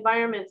learning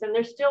environments, and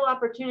there's still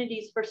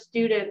opportunities for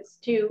students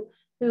who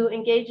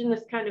engage in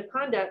this kind of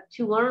conduct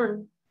to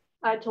learn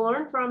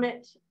from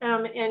it,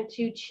 and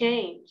to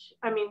change.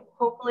 I mean,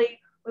 hopefully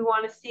we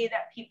want to see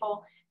that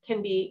people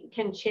can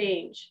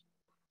change.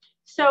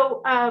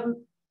 So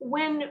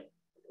when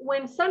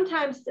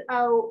sometimes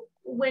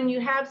when you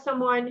have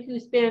someone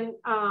who's been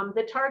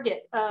the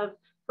target of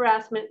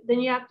harassment, then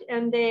you have to,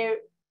 and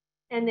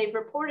they've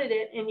reported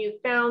it, and you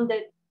found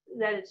that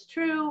it's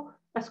true,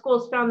 a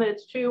school's found that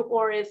it's true,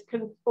 or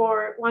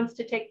wants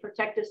to take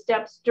protective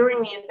steps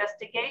during the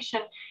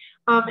investigation,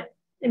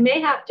 it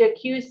may have to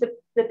accuse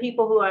the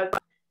people who have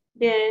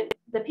been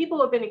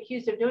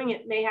accused of doing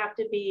it, may have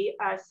to be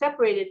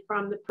separated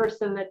from the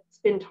person that's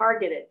been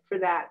targeted for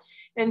that.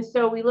 And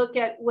so we look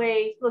at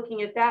ways,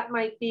 looking at that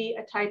might be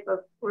a type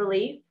of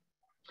relief,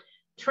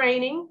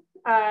 training,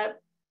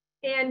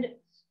 and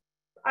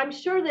I'm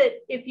sure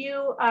that if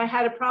you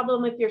had a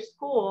problem with your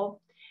school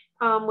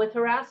with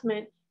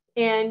harassment,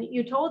 and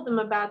you told them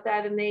about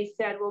that, and they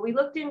said, well, we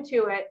looked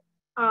into it,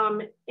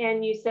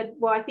 and you said,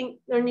 well, I think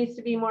there needs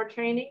to be more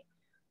training,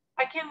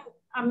 I can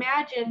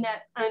imagine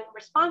that a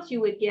response you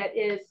would get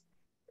is,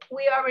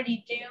 we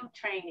already do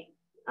training.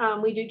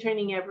 We do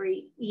training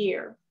every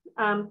year.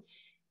 And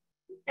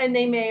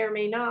they may or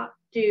may not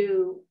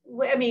do,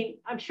 I mean,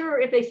 I'm sure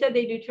if they said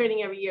they do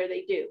training every year,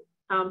 they do.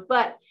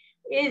 But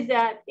is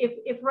that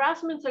if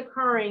harassment's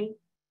occurring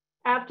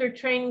after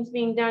training's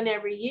being done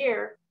every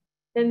year,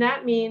 then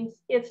that means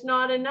it's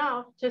not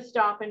enough to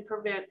stop and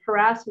prevent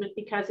harassment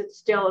because it's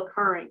still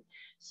occurring.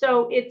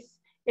 So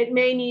it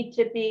may need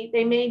to be,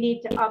 they may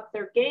need to up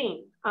their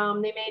game.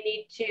 They may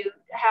need to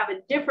have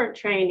a different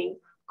training,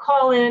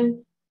 call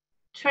in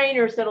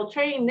trainers that'll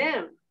train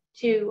them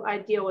to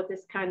deal with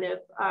this kind of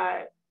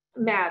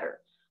matter.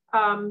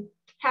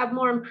 Have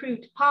more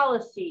improved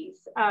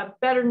policies,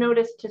 better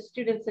notice to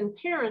students and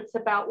parents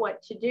about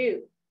what to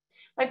do.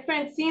 Like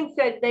Francine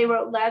said, they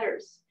wrote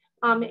letters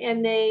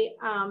and they,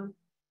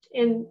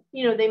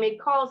 they made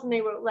calls and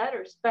they wrote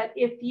letters. But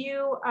if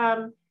you,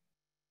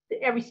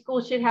 every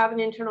school should have an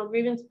internal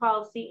grievance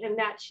policy, and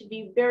that should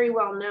be very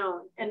well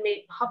known and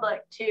made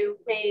public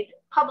made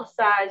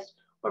publicized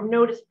or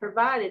notice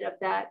provided of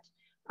that,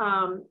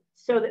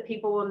 so that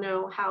people will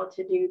know how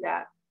to do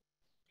that.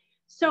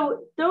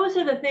 So those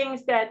are the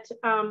things that,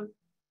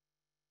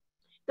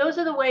 those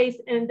are the ways,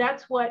 and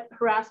that's what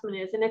harassment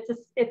is. And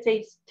it's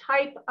a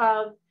type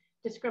of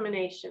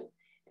discrimination.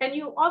 And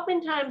you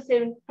oftentimes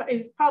have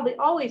probably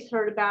always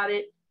heard about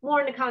it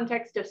more in the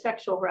context of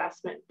sexual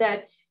harassment,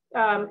 that,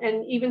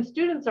 and even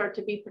students are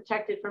to be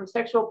protected from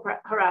sexual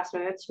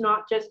harassment. It's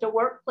not just a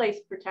workplace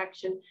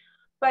protection,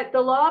 but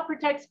the law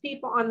protects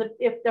people on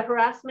if the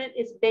harassment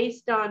is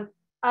based on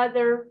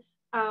other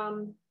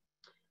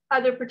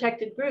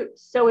protected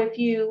groups. So if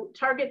you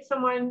target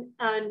someone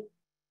and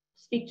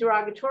speak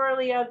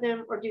derogatorily of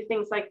them or do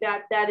things like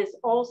that, that is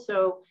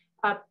also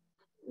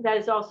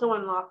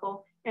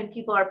unlawful, and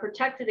people are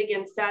protected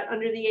against that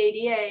under the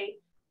ADA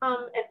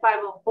at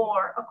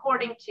 504,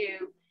 according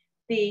to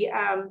the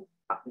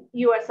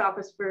U.S.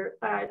 Office for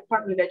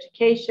Department of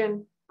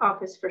Education,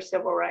 Office for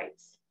Civil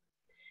Rights.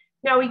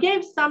 Now, we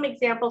gave some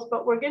examples,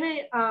 but we're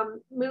going to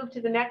move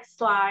to the next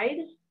slide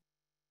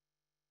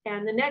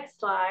and the next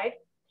slide.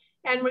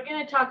 And we're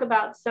going to talk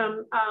about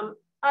some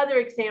other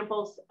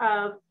examples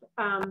of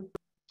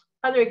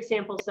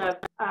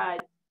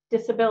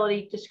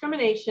disability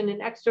discrimination in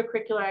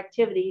extracurricular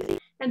activities,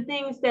 and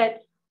things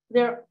that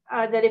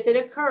that if it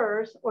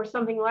occurs or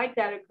something like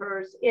that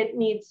occurs, it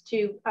needs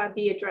to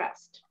be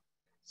addressed.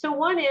 So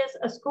one is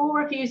a school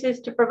refuses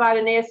to provide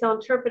an ASL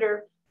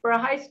interpreter for a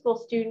high school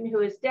student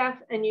who is deaf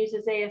and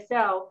uses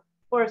ASL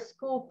for a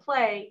school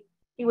play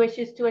he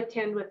wishes to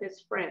attend with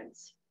his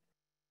friends.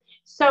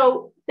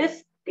 So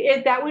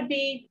that would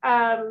be,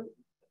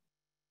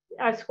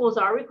 schools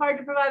are required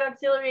to provide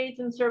auxiliary aids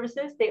and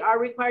services. They are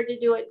required to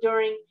do it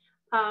during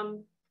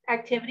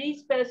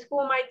activities, but a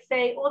school might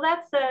say, well,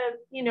 that's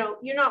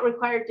you're not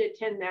required to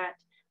attend that.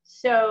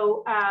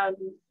 So,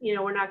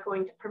 we're not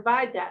going to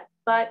provide that,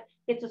 but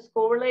it's a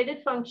school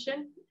related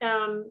function.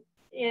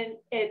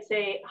 It's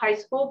a high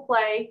school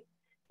play.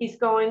 He's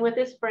going with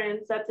his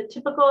friends. That's a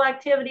typical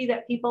activity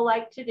that people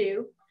like to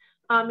do.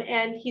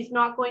 And he's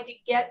not going to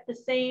get the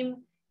same,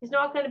 he's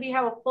not going to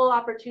have a full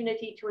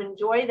opportunity to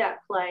enjoy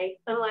that play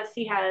unless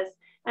he has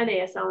an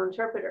ASL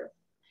interpreter.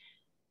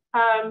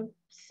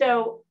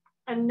 So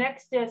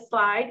next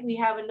slide, we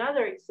have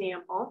another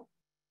example.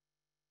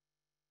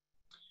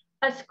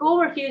 A school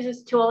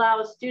refuses to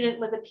allow a student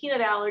with a peanut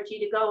allergy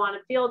to go on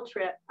a field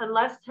trip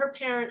unless her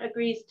parent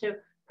agrees to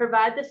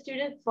provide the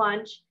student's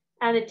lunch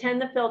and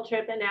attend the field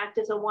trip and act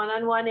as a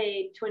one-on-one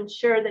aide to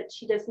ensure that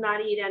she does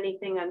not eat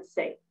anything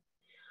unsafe.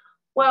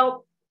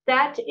 Well,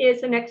 that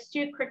is an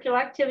extracurricular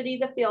activity,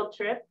 the field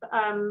trip.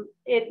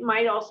 It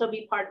might also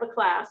be part of a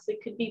class. It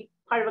could be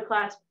part of a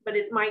class, but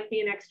it might be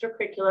an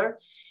extracurricular,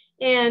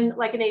 and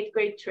like an 8th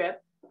grade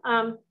trip.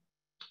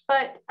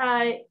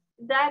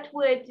 That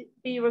would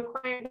be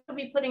required, would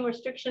be putting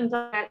restrictions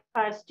on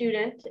that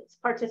student's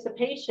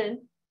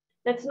participation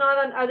that's not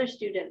on other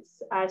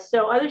students.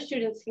 So other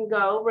students can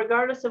go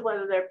regardless of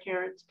whether their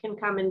parents can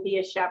come and be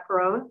a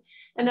chaperone,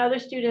 and other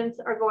students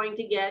are going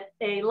to get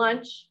a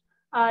lunch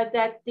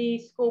that the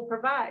school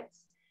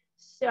provides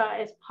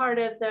as part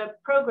of the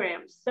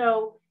program.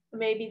 So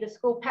maybe the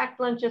school packed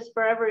lunches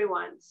for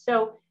everyone.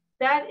 So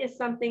that is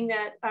something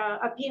that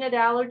a peanut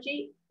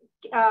allergy,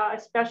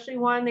 especially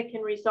one that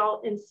can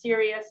result in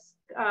serious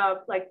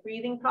like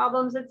breathing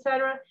problems,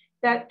 etc.,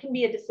 that can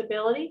be a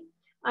disability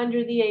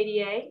under the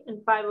ADA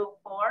and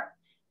 504.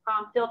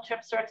 Field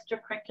trips are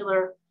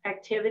extracurricular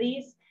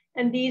activities,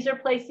 and these are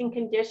placing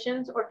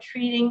conditions or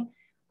treating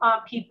a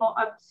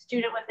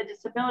student with a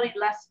disability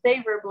less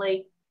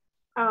favorably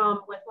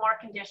with more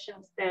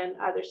conditions than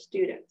other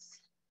students.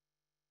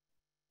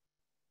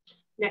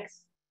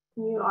 Next,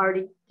 you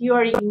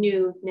already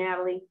knew,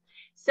 Natalie.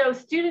 So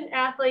student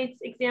athletes,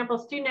 example,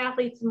 student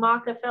athletes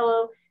mock a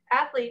fellow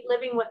athlete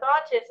living with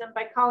autism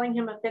by calling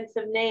him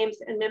offensive names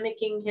and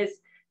mimicking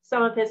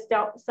some of his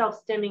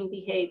self-stimming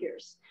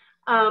behaviors.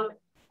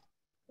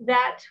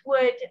 That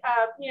would,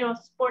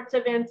 sports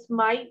events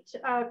might,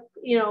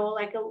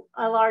 like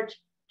a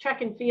large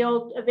track and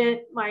field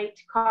event might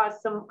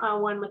cause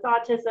someone with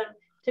autism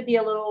to be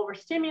a little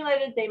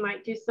overstimulated. They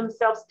might do some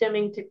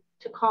self-stimming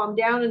to calm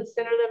down and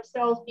center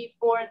themselves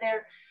before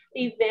their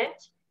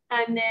event.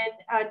 And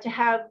then to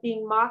have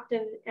being mocked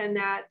and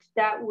that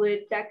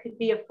could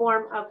be a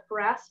form of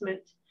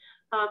harassment.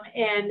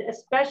 And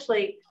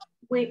especially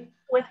with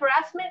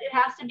harassment, it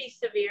has to be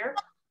severe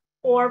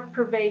or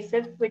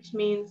pervasive, which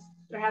means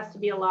there has to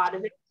be a lot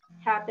of it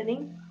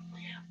happening.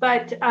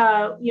 But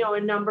you know,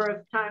 a number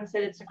of times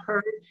that it's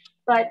occurred.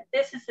 But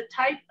this is the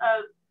type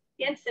of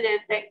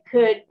incident that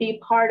could be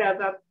part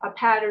of a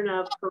pattern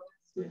of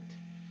harassment.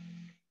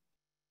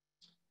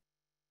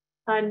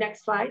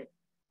 Next slide.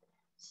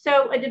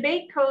 So a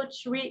debate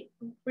coach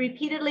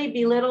repeatedly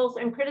belittles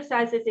and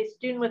criticizes a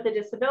student with a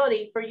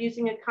disability for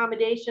using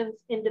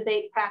accommodations in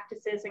debate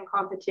practices and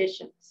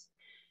competitions.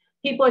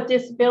 People with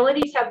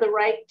disabilities have the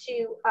right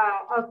to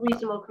a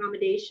reasonable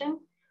accommodation.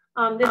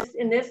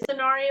 In this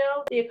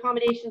scenario, the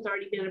accommodation's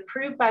already been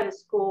approved by the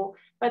school,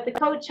 but the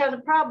coach has a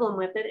problem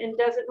with it and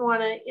doesn't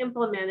want to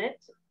implement it.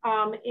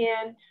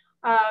 And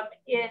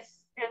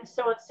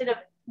so instead of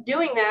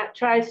doing that,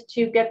 tries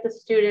to get the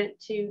student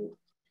to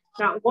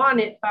not want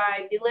it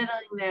by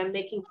belittling them,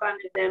 making fun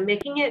of them,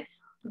 making it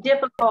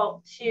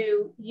difficult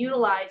to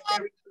utilize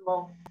their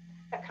reasonable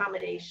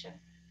accommodation.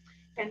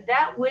 And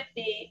that would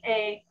be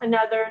an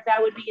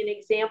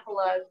example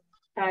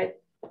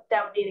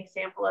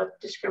of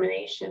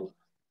discrimination.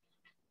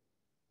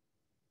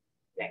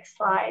 Next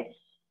slide.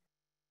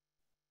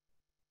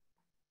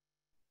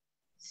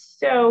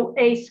 So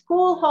a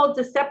school holds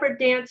a separate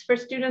dance for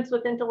students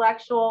with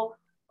intellectual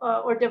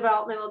or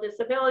developmental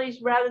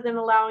disabilities rather than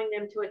allowing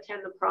them to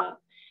attend the prom.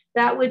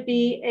 That would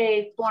be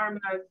a form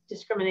of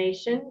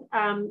discrimination.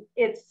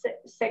 It's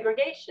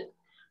segregation.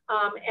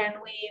 And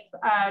we've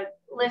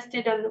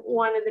listed on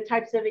one of the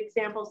types of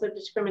examples of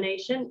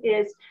discrimination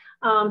is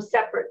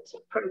separate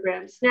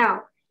programs.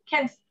 Now,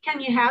 can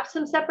you have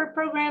some separate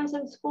programs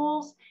in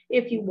schools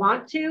if you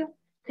want to?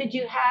 Could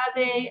you have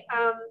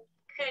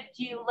could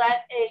you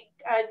let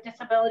a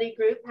disability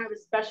group have a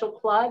special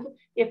club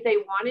if they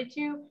wanted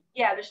to?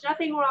 Yeah, there's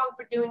nothing wrong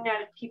for doing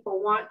that if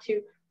people want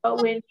to,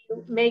 but when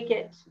you make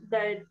it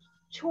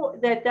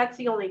that's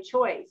the only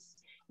choice,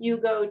 you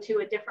go to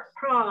a different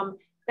prom,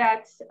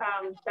 that's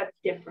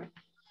different.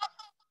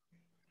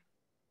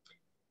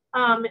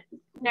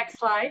 Next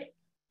slide.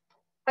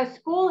 A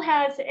school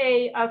has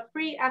a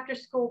free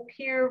after-school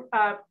peer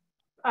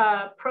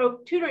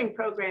tutoring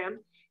program,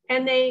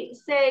 and they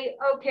say,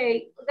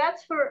 okay,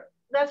 that's for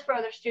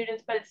other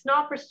students, but it's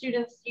not for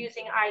students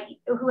using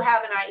who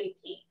have an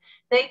IEP.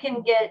 They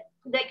can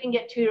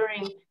get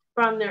tutoring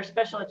from their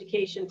special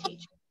education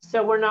teacher.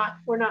 So we're not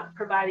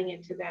providing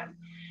it to them.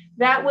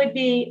 That would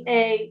be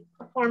a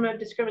form of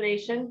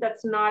discrimination.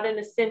 That's not an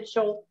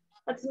essential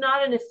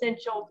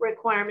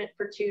requirement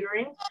for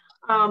tutoring.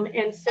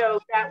 And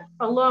so that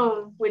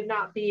alone would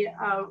not be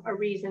a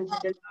reason to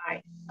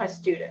deny a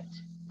student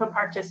to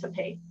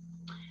participate.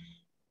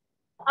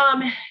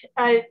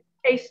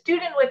 A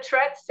student with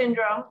Tourette's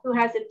syndrome who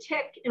has a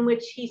tic in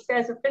which he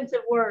says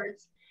offensive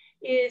words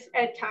is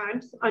at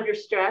times under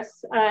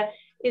stress,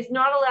 is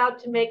not allowed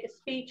to make a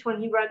speech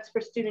when he runs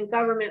for student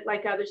government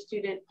like other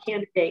student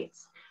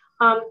candidates.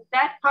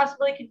 That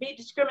possibly could be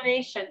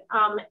discrimination.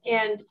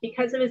 And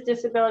because of his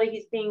disability,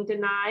 he's being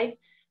denied.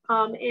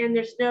 And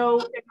they're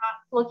not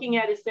looking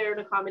at, is there an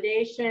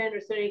accommodation or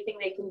is there anything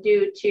they can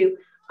do to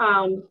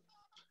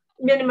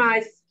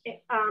minimize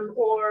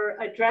or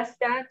address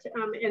that?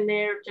 And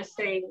they're just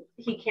saying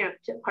he can't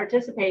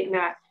participate in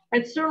that.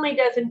 It certainly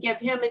doesn't give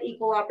him an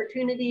equal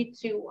opportunity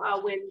to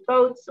win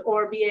votes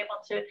or be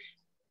able to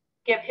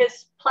give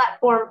his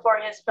platform for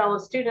his fellow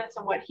students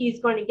and what he's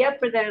going to get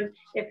for them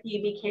if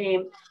he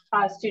became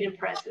student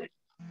president.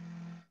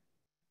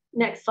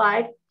 Next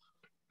slide.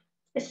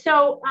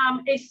 So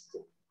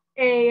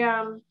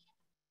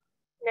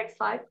next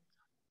slide.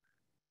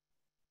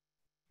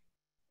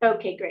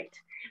 Okay, great.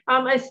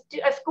 A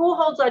school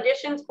holds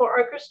auditions for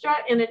orchestra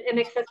in an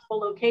inaccessible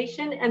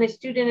location, and a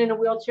student in a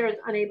wheelchair is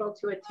unable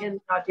to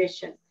attend the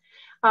audition.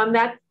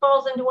 That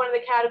falls into one of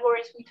the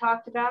categories we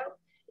talked about.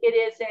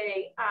 It's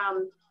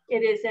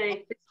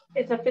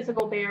a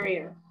physical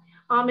barrier.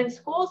 And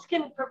schools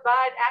can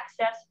provide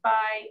access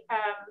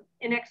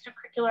in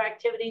extracurricular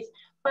activities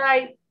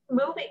by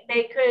moving.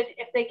 They could,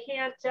 if they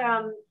can't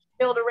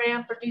build a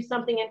ramp or do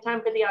something in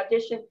time for the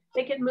audition,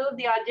 they can move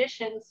the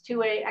auditions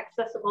to an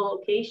accessible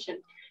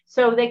location.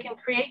 So they can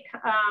create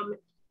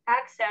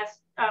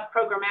access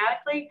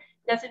programmatically.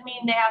 Doesn't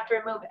mean they have to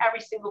remove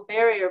every single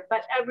barrier,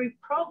 but every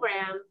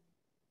program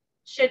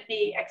should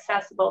be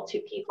accessible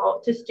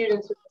to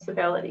students with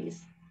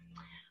disabilities.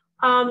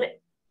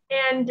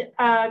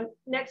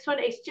 Next one,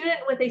 a student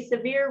with a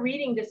severe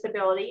reading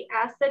disability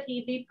asks that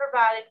he be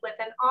provided with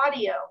an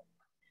audio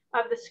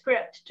of the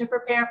script to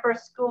prepare for a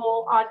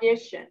school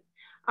audition,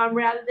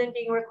 rather than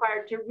being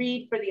required to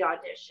read for the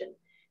audition.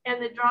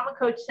 And the drama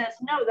coach says,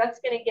 no, that's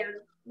going to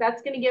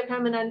give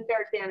him an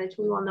unfair advantage.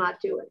 We will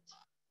not do it.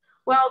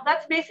 Well,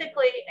 that's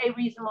basically a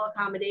reasonable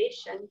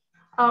accommodation,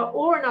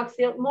 or an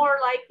auxiliary, more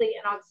likely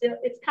an auxiliary.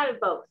 It's kind of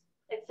both.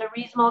 it's a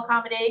reasonable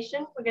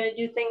accommodation. We're going to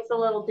do things a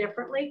little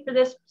differently for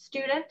this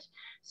student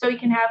so he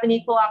can have an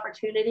equal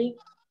opportunity.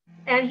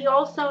 And he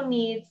also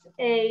needs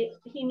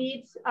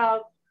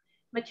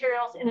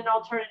materials in an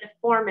alternative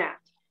format.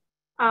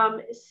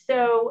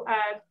 So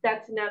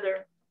that's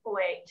another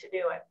way to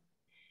do it.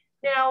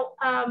 Now,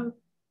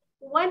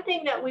 one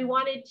thing that we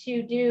wanted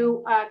to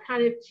do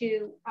kind of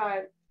to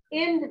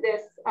end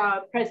this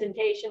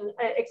presentation,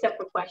 except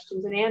for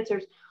questions and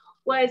answers,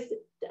 was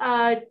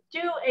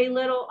do a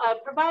little,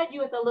 provide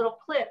you with a little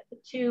clip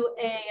to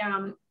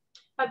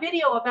a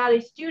video about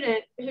a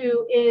student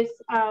who is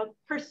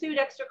pursued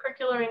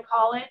extracurricular in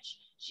college.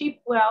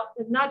 Well,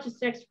 not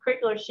just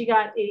extracurricular, she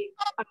got a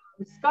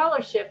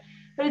scholarship,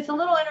 but it's a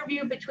little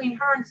interview between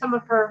her and some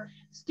of her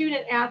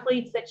student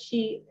athletes that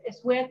she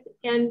is with.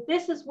 And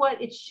this is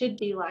what it should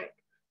be like.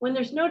 When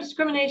there's no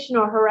discrimination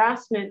or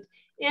harassment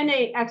in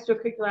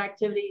extracurricular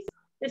activities,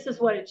 this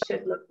is what it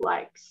should look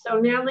like. So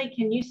Natalie,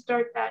 can you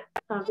start that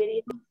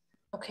video?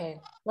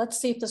 Okay, let's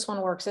see if this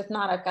one works. If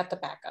not, I've got the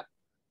backup.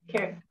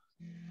 Okay.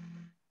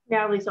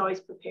 Natalie's always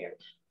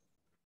prepared.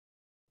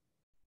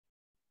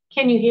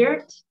 Can you hear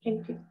it?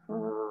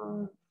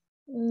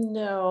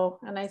 No,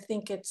 and I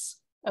think it's,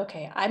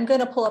 okay, I'm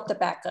gonna pull up the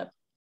backup.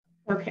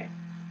 Okay.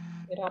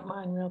 If you don't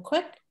mind real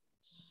quick.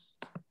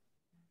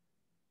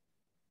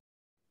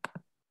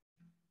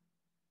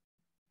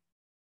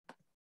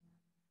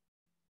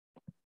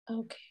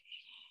 Okay.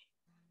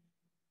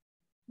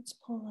 Let's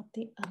pull up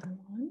the other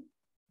one.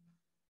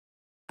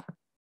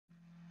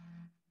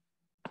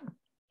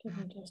 Give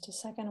me just a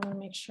second. I want to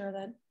make sure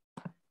that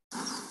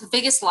the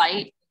biggest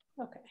light.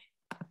 Okay.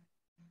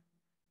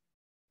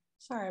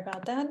 Sorry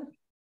about that.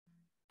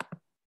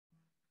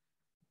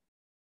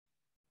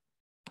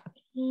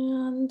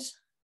 And let's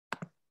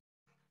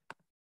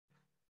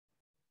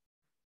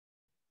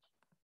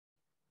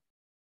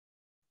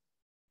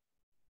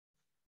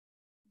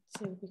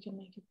see if we can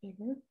make it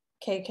bigger.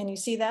 Okay, can you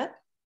see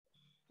that?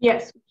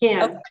 Yes, we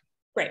can. Okay,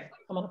 great.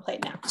 I'm gonna play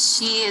it now.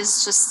 She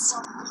is just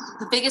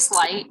the biggest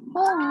light.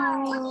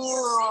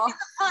 Oh.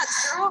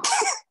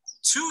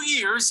 2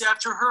 years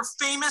after her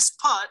famous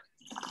putt,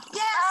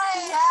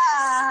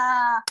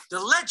 Yeah. the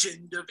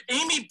legend of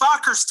Amy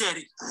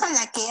Bockersteady, I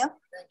like you.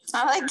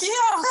 I like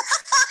you.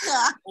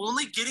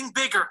 only getting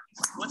bigger.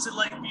 What's it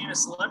like being a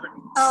celebrity?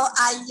 Oh,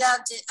 I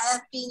loved it. I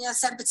love being a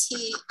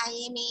celebrity.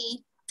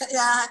 Amy,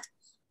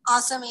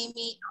 awesome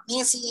Amy,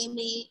 amazing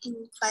Amy,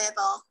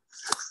 incredible.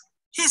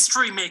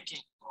 History making.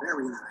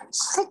 Very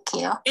nice. Thank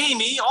you.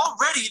 Amy,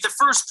 already the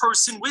first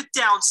person with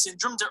Down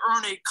syndrome to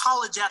earn a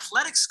college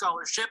athletics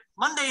scholarship,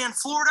 Monday in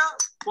Florida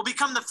will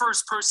become the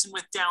first person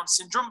with Down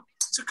syndrome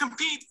to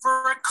compete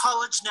for a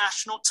college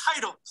national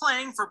title,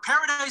 playing for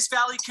Paradise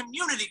Valley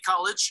Community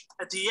College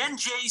at the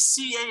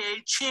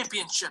NJCAA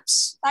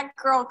Championships. That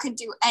girl could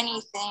do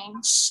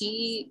anything.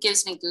 She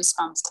gives me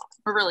goosebumps.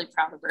 We're really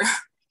proud of her.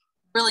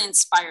 Really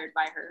inspired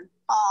by her.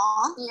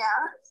 Aw, yeah.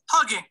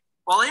 Hugging.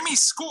 While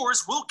Amy's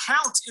scores will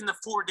count in the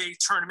 4-day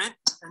tournament,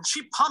 and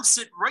she pumps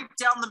it right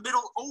down the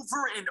middle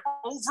over and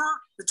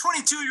over, the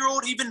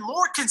 22-year-old even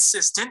more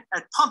consistent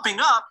at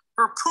pumping up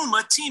her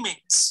Puma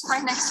teammates.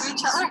 Right next to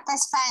each other,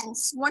 best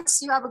friends.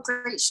 Once you have a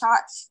great shot,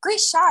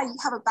 you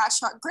have a bad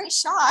shot, great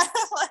shot.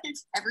 Like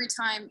every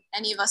time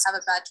any of us have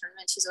a bad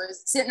tournament, she's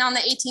always sitting on the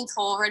 18th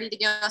hole, ready to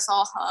give us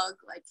all a hug.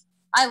 Like,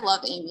 I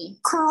love Amy.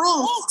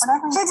 Cool.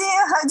 Did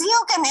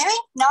you get married?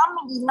 No,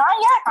 not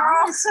yet,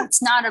 girl.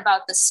 It's not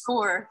about the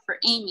score for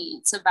Amy.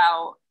 It's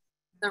about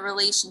the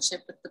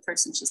relationship with the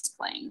person she's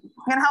playing. You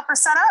gonna help her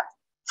set up?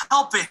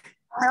 Helping.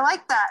 I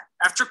like that.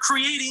 After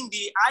creating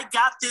the I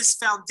Got This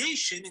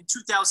Foundation in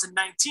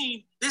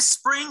 2019, this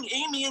spring,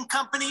 Amy and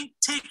company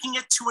taking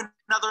it to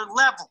another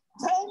level.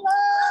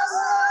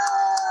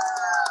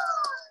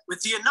 With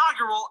the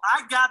inaugural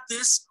I Got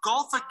This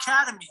Golf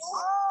Academy.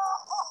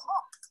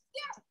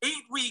 8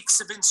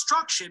 weeks of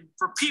instruction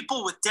for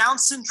people with Down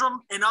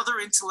syndrome and other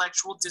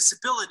intellectual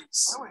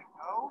disabilities. There we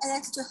go. I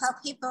like to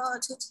help people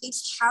to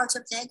teach how to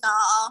play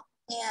golf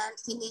and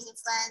meeting new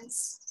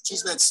friends.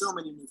 She's met so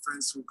many new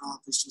friends through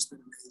golf. It's just been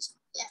amazing.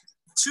 Yeah.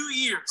 2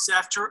 years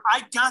after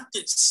I Got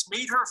This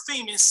made her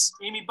famous,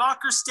 Amy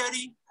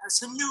Bockersteady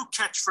has a new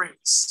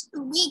catchphrase.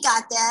 We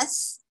got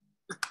this.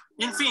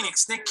 In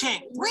Phoenix, Nick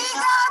King. We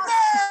got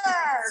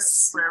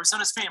this. For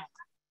Arizona's family.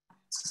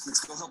 Let's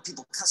go help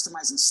people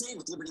customize and save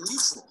with Liberty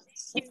Mutual.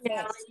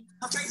 Natalie.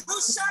 Okay,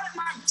 who sat at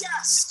my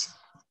desk?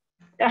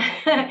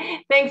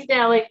 Thanks,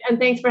 Natalie, and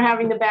thanks for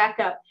having the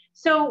backup.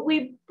 So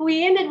we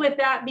ended with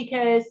that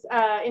because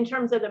in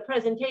terms of the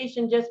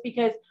presentation, just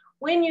because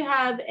when you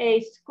have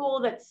a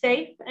school that's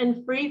safe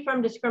and free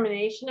from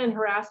discrimination and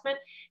harassment,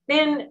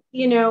 then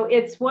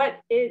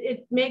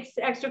it makes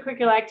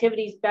extracurricular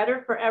activities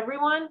better for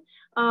everyone.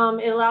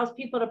 It allows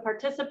people to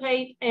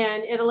participate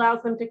and it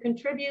allows them to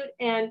contribute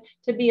and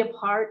to be a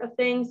part of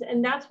things.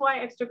 And that's why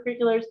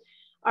extracurriculars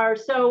are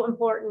so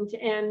important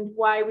and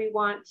why we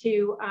want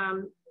to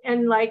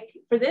like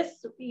for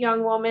this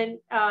young woman,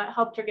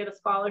 helped her get a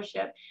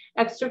scholarship.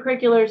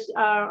 Extracurriculars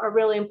are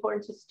really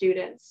important to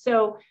students,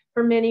 so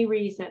for many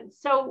reasons.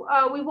 So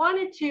we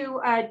wanted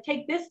to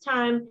take this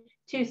time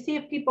to see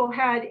if people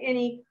had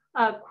any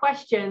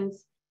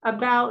questions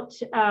about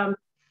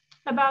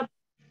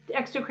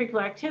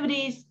extracurricular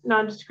activities,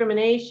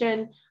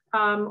 non-discrimination,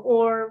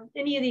 or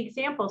any of the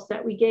examples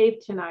that we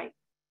gave tonight.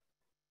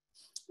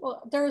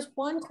 Well, there's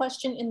one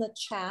question in the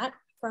chat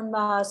from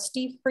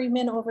Steve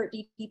Freeman over at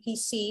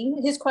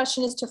DPPC. His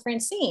question is to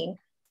Francine.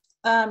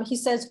 He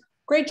says,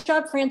 great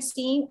job,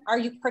 Francine. Are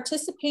you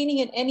participating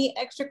in any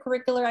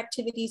extracurricular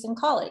activities in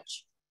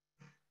college?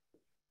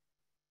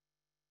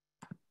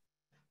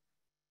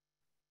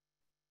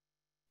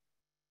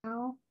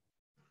 No.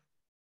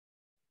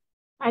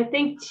 I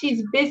think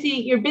she's busy.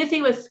 You're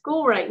busy with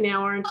school right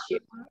now, aren't you?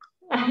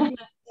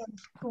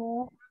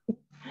 School.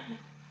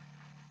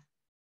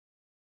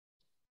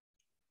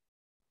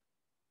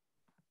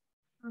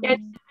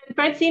 And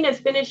Francine has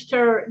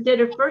did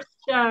her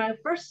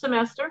first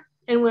semester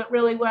and went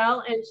really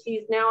well, and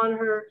she's now on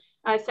her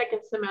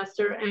second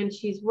semester, and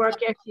she's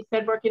working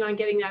on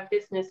getting that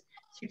business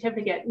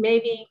certificate.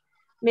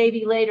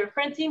 Maybe later.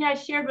 Francine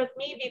has shared with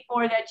me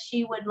before that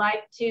she would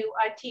like to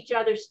teach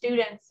other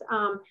students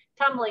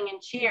tumbling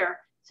and cheer.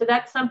 So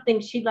that's something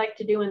she'd like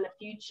to do in the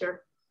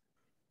future.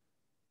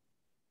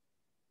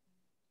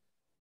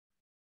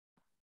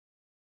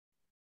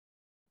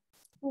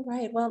 All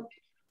right, well,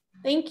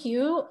 thank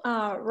you.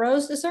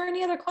 Rose, is there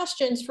any other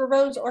questions for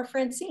Rose or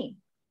Francine?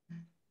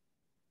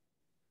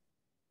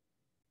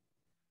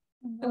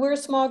 We're a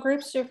small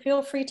group, so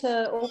feel free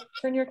to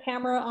turn your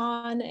camera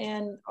on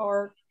and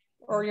or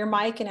your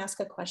mic and ask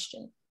a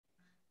question.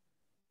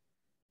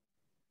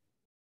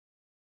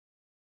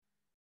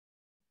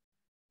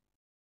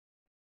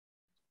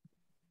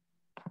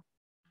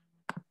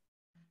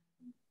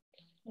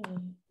 Okay.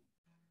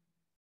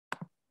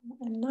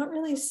 I'm not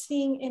really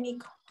seeing any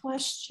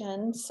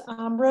questions.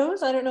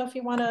 Rose, I don't know if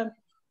you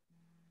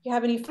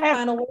have any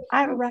final words?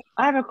 I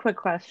have a quick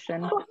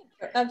question. Oh,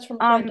 that's from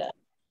Brenda.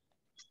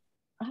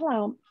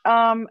 Hello.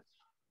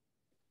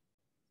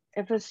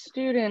 If a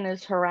student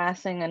is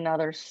harassing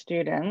another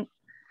student,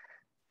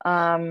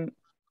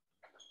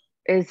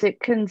 is it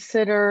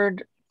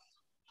considered,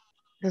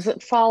 does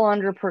it fall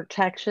under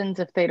protections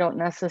if they don't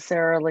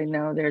necessarily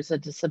know there's a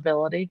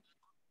disability?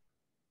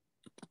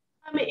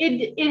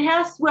 It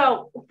has,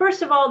 well,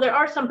 first of all, there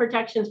are some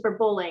protections for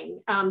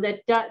bullying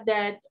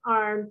that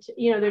aren't,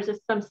 there's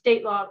a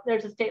state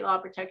law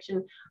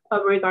protection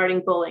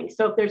regarding bullying.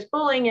 So if there's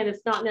bullying and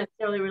it's not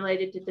necessarily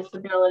related to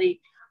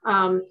disability,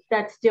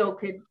 there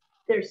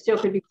still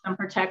could be some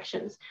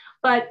protections.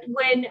 But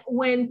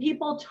when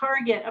people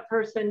target a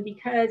person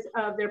because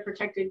of their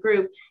protected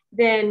group,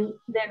 then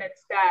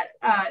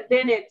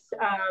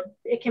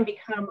it can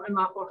become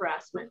unlawful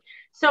harassment.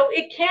 So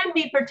it can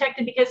be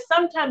protected because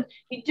sometimes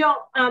you don't.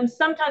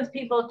 Sometimes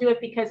people do it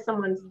because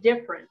someone's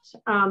different,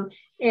 and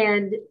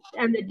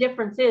the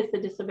difference is the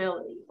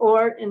disability,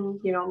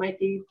 it might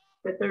be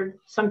that they're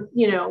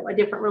a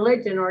different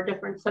religion or a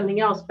different something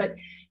else. But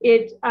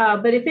if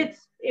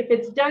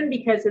it's done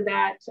because of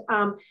that,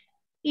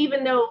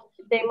 even though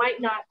they might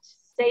not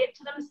say it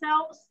to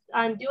themselves,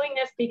 I'm doing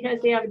this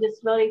because they have a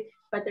disability,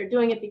 but they're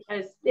doing it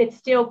because it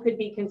still could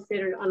be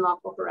considered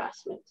unlawful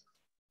harassment.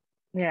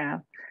 Yeah,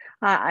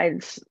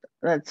 that's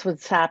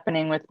what's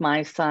happening with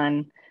my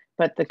son,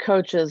 but the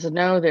coaches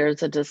know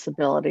there's a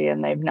disability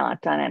and they've not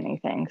done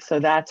anything. So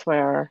that's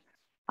where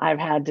I've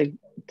had to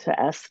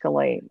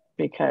escalate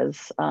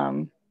because,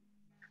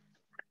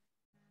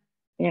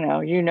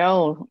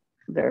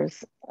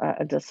 there's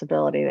a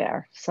disability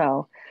there.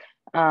 So,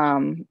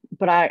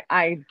 but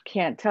I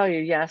can't tell you,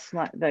 yes,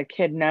 the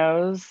kid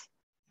knows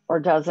or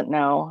doesn't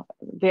know.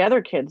 The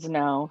other kids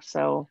know,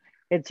 so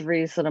it's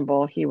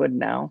reasonable he would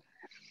know.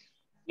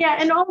 Yeah,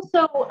 and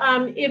also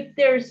I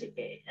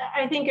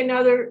think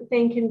another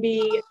thing can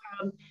be,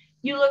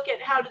 you look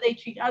at how do they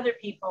treat other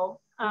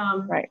people.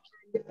 Right.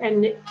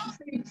 And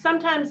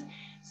sometimes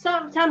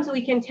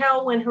we can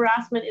tell when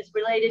harassment is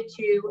related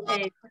to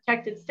a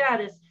protected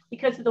status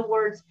because of the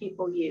words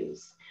people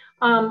use,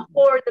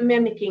 or the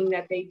mimicking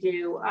that they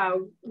do,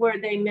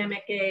 where they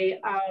mimic a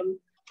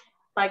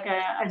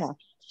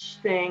speech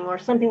thing or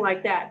something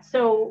like that.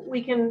 So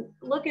we can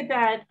look at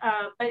that,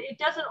 but it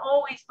doesn't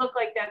always look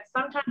like that.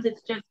 Sometimes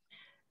it's just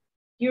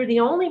you're the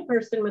only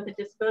person with a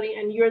disability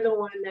and you're the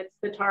one that's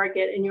the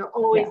target and you're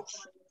always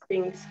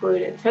being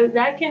excluded. So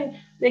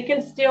they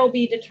can still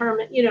be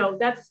determined,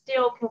 that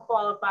still can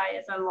qualify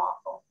as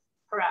unlawful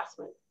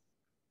harassment.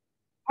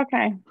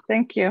 Okay,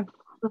 thank you.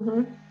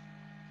 Mm-hmm.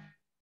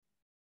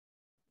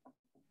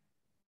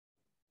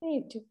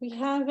 Hey, do we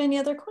have any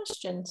other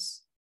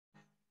questions?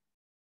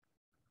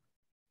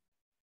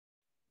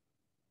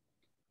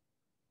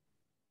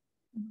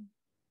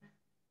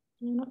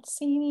 I'm not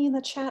seeing any in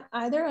the chat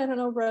either. I don't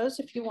know, Rose,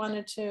 if you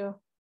wanted to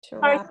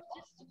wrap.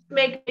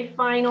 make a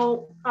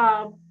final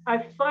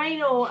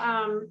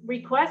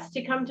request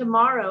to come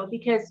tomorrow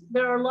because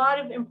there are a lot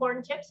of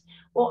important tips.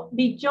 We'll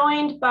be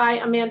joined by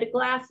Amanda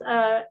Glass,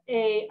 our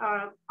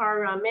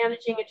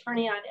managing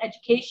attorney on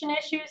education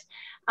issues.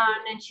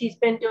 And she's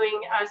been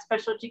doing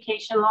special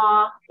education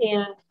law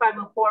and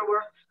 504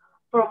 work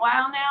for a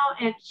while now,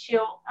 and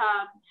she'll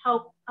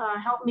help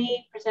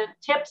me present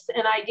tips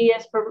and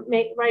ideas for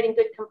writing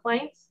good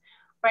complaints,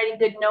 writing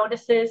good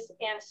notices.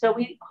 And so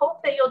we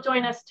hope that you'll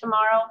join us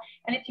tomorrow.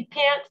 And if you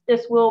can't,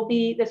 this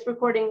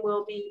recording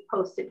will be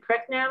posted.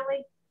 Correct,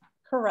 Natalie?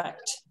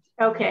 Correct.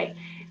 Okay.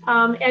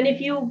 And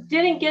if you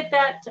didn't get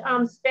that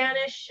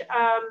Spanish,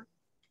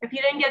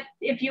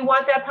 if you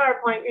want that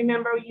PowerPoint,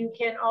 remember you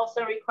can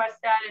also request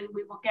that and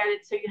we will get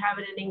it so you have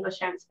it in English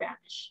and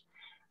Spanish.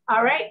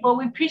 All right, well,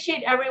 we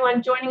appreciate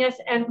everyone joining us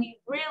and we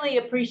really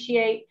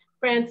appreciate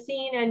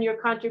Francine and your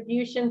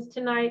contributions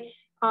tonight.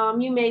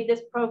 You made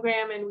this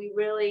program and we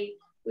really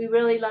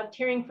loved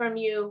hearing from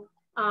you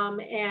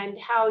and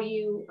how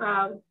you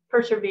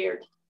persevered.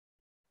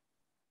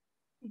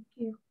 Thank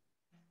you.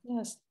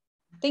 Yes.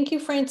 Thank you,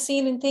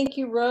 Francine, and thank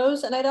you,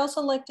 Rose. And I'd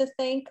also like to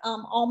thank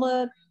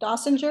Alma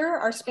Dossinger,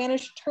 our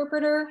Spanish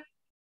interpreter,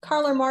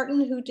 Carla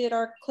Martin, who did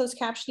our closed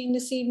captioning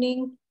this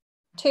evening,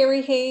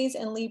 Terry Hayes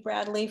and Lee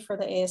Bradley for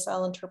the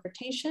ASL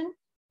interpretation.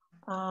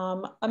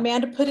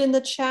 Amanda put in the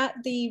chat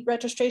the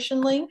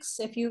registration links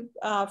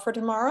for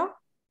tomorrow.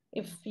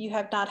 If you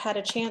have not had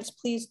a chance,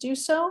 please do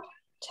so.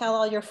 Tell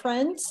all your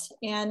friends.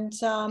 And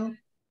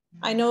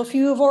I know if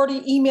you have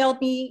already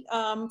emailed me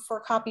for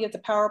a copy of the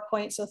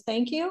PowerPoint, so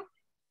thank you.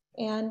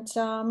 And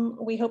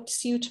we hope to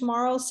see you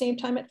tomorrow, same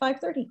time at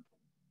 5:30.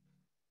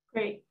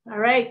 Great. All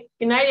right.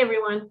 Good night,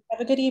 everyone. Have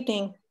a good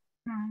evening.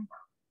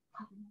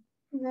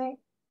 Good night.